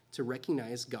to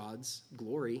recognize God's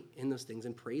glory in those things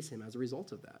and praise him as a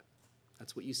result of that.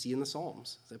 That's what you see in the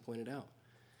Psalms, as I pointed out.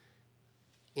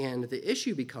 And the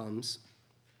issue becomes,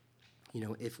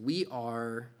 if we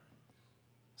are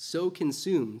so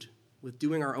consumed with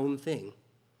doing our own thing,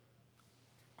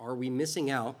 are we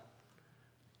missing out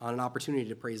on an opportunity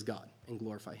to praise God and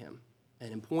glorify him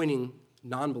and in pointing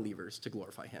non-believers to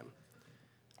glorify him?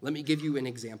 Let me give you an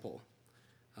example.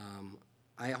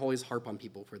 I always harp on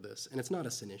people for this, and it's not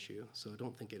a sin issue, so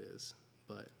don't think it is.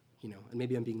 But, and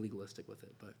maybe I'm being legalistic with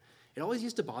it, but it always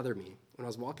used to bother me when I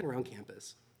was walking around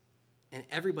campus, and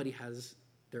everybody has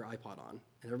their iPod on,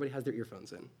 and everybody has their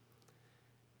earphones in.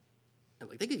 And,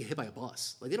 they could get hit by a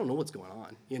bus. They don't know what's going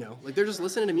on, they're just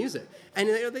listening to music. And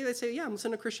they say, yeah, I'm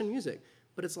listening to Christian music.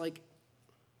 But it's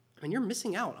you're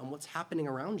missing out on what's happening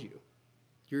around you.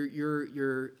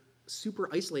 You're super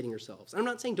isolating yourselves. And I'm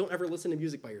not saying don't ever listen to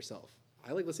music by yourself.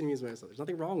 I like listening to music by myself. There's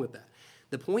nothing wrong with that.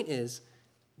 The point is,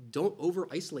 don't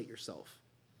over-isolate yourself.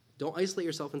 Don't isolate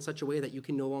yourself in such a way that you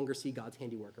can no longer see God's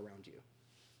handiwork around you.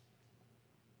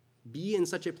 Be in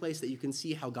such a place that you can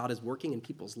see how God is working in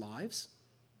people's lives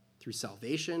through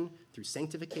salvation, through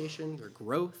sanctification, through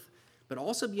growth, but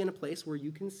also be in a place where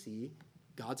you can see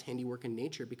God's handiwork in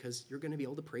nature because you're going to be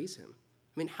able to praise him.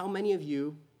 How many of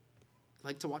you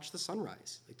like to watch the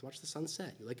sunrise, like to watch the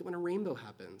sunset? You like it when a rainbow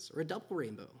happens or a double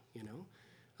rainbow,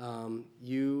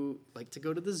 You like to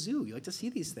go to the zoo. You like to see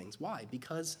these things. Why?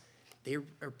 Because they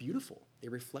are beautiful. They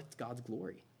reflect God's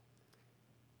glory.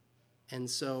 And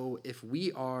so if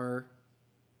we are,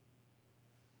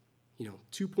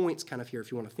 2 points kind of here,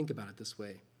 if you want to think about it this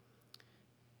way,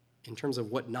 in terms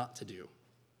of what not to do.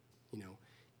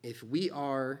 If we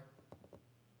are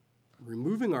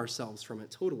removing ourselves from it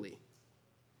totally,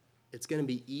 it's going to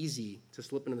be easy to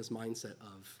slip into this mindset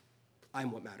of,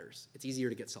 I'm what matters. It's easier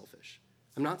to get selfish.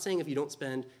 I'm not saying if you don't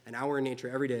spend an hour in nature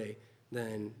every day,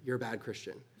 then you're a bad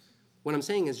Christian. What I'm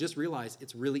saying is just realize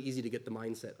it's really easy to get the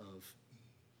mindset of,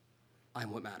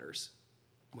 I'm what matters,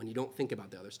 when you don't think about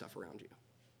the other stuff around you.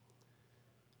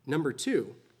 Number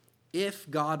 2, if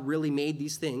God really made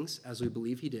these things, as we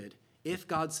believe he did, if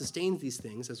God sustains these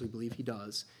things, as we believe he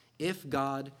does, if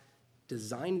God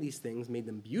designed these things, made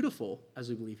them beautiful, as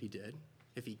we believe he did,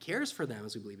 if he cares for them,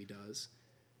 as we believe he does,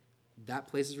 that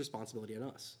places responsibility on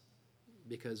us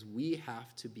because we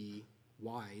have to be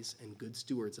wise and good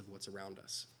stewards of what's around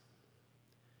us.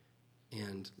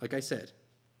 And like I said,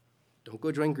 don't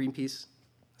go join Greenpeace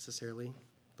necessarily.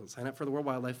 Don't sign up for the World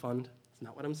Wildlife Fund. It's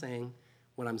not what I'm saying.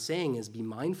 What I'm saying is be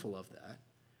mindful of that.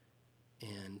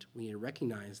 And we need to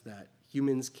recognize that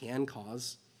humans can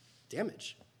cause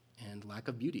damage and lack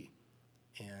of beauty.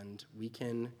 And we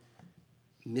can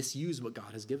misuse what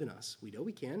God has given us. We know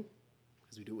we can,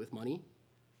 because we do it with money,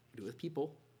 we do it with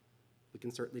people. We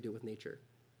can certainly do it with nature.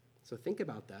 So think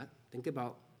about that. Think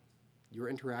about your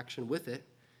interaction with it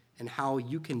and how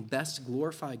you can best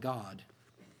glorify God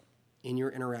in your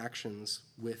interactions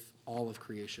with all of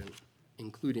creation,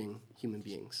 including human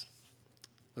beings.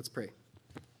 Let's pray.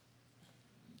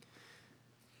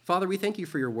 Father, we thank you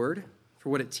for your word, for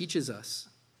what it teaches us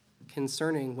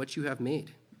concerning what you have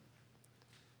made.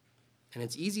 And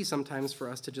it's easy sometimes for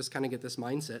us to just kind of get this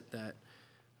mindset that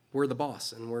we're the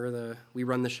boss and we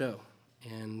run the show.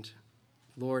 And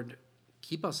Lord,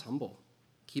 keep us humble.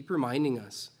 Keep reminding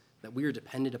us that we are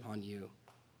dependent upon you.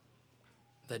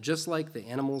 That just like the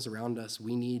animals around us,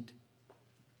 we need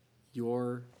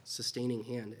your sustaining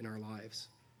hand in our lives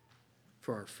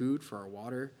for our food, for our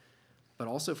water, but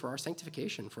also for our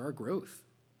sanctification, for our growth.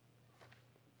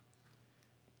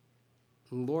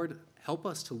 And Lord, help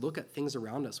us to look at things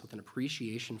around us with an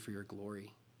appreciation for your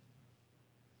glory,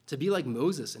 to be like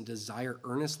Moses and desire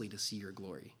earnestly to see your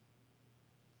glory,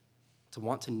 to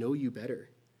want to know you better.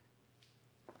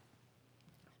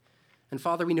 And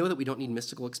Father, we know that we don't need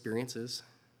mystical experiences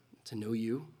to know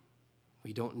you.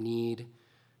 We don't need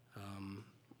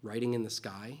writing in the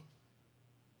sky.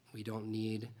 We don't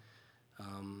need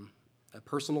a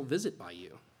personal visit by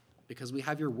you, because we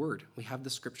have your word. We have the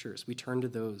scriptures. We turn to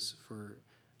those for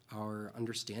our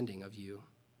understanding of you.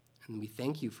 And we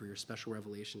thank you for your special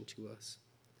revelation to us.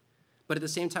 But at the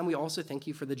same time, we also thank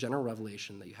you for the general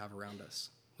revelation that you have around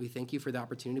us. We thank you for the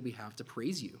opportunity we have to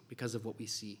praise you because of what we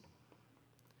see.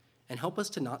 And help us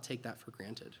to not take that for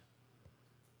granted.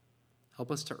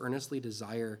 Help us to earnestly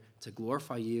desire to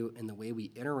glorify you in the way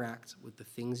we interact with the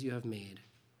things you have made,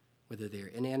 whether they are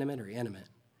inanimate or animate.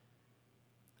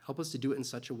 Help us to do it in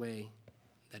such a way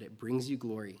that it brings you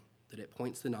glory, that it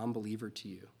points the non-believer to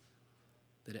you,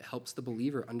 that it helps the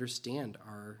believer understand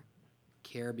our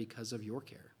care because of your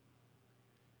care.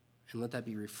 And let that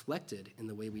be reflected in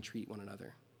the way we treat one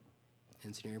another.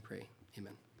 And in your name I pray,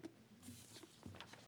 amen.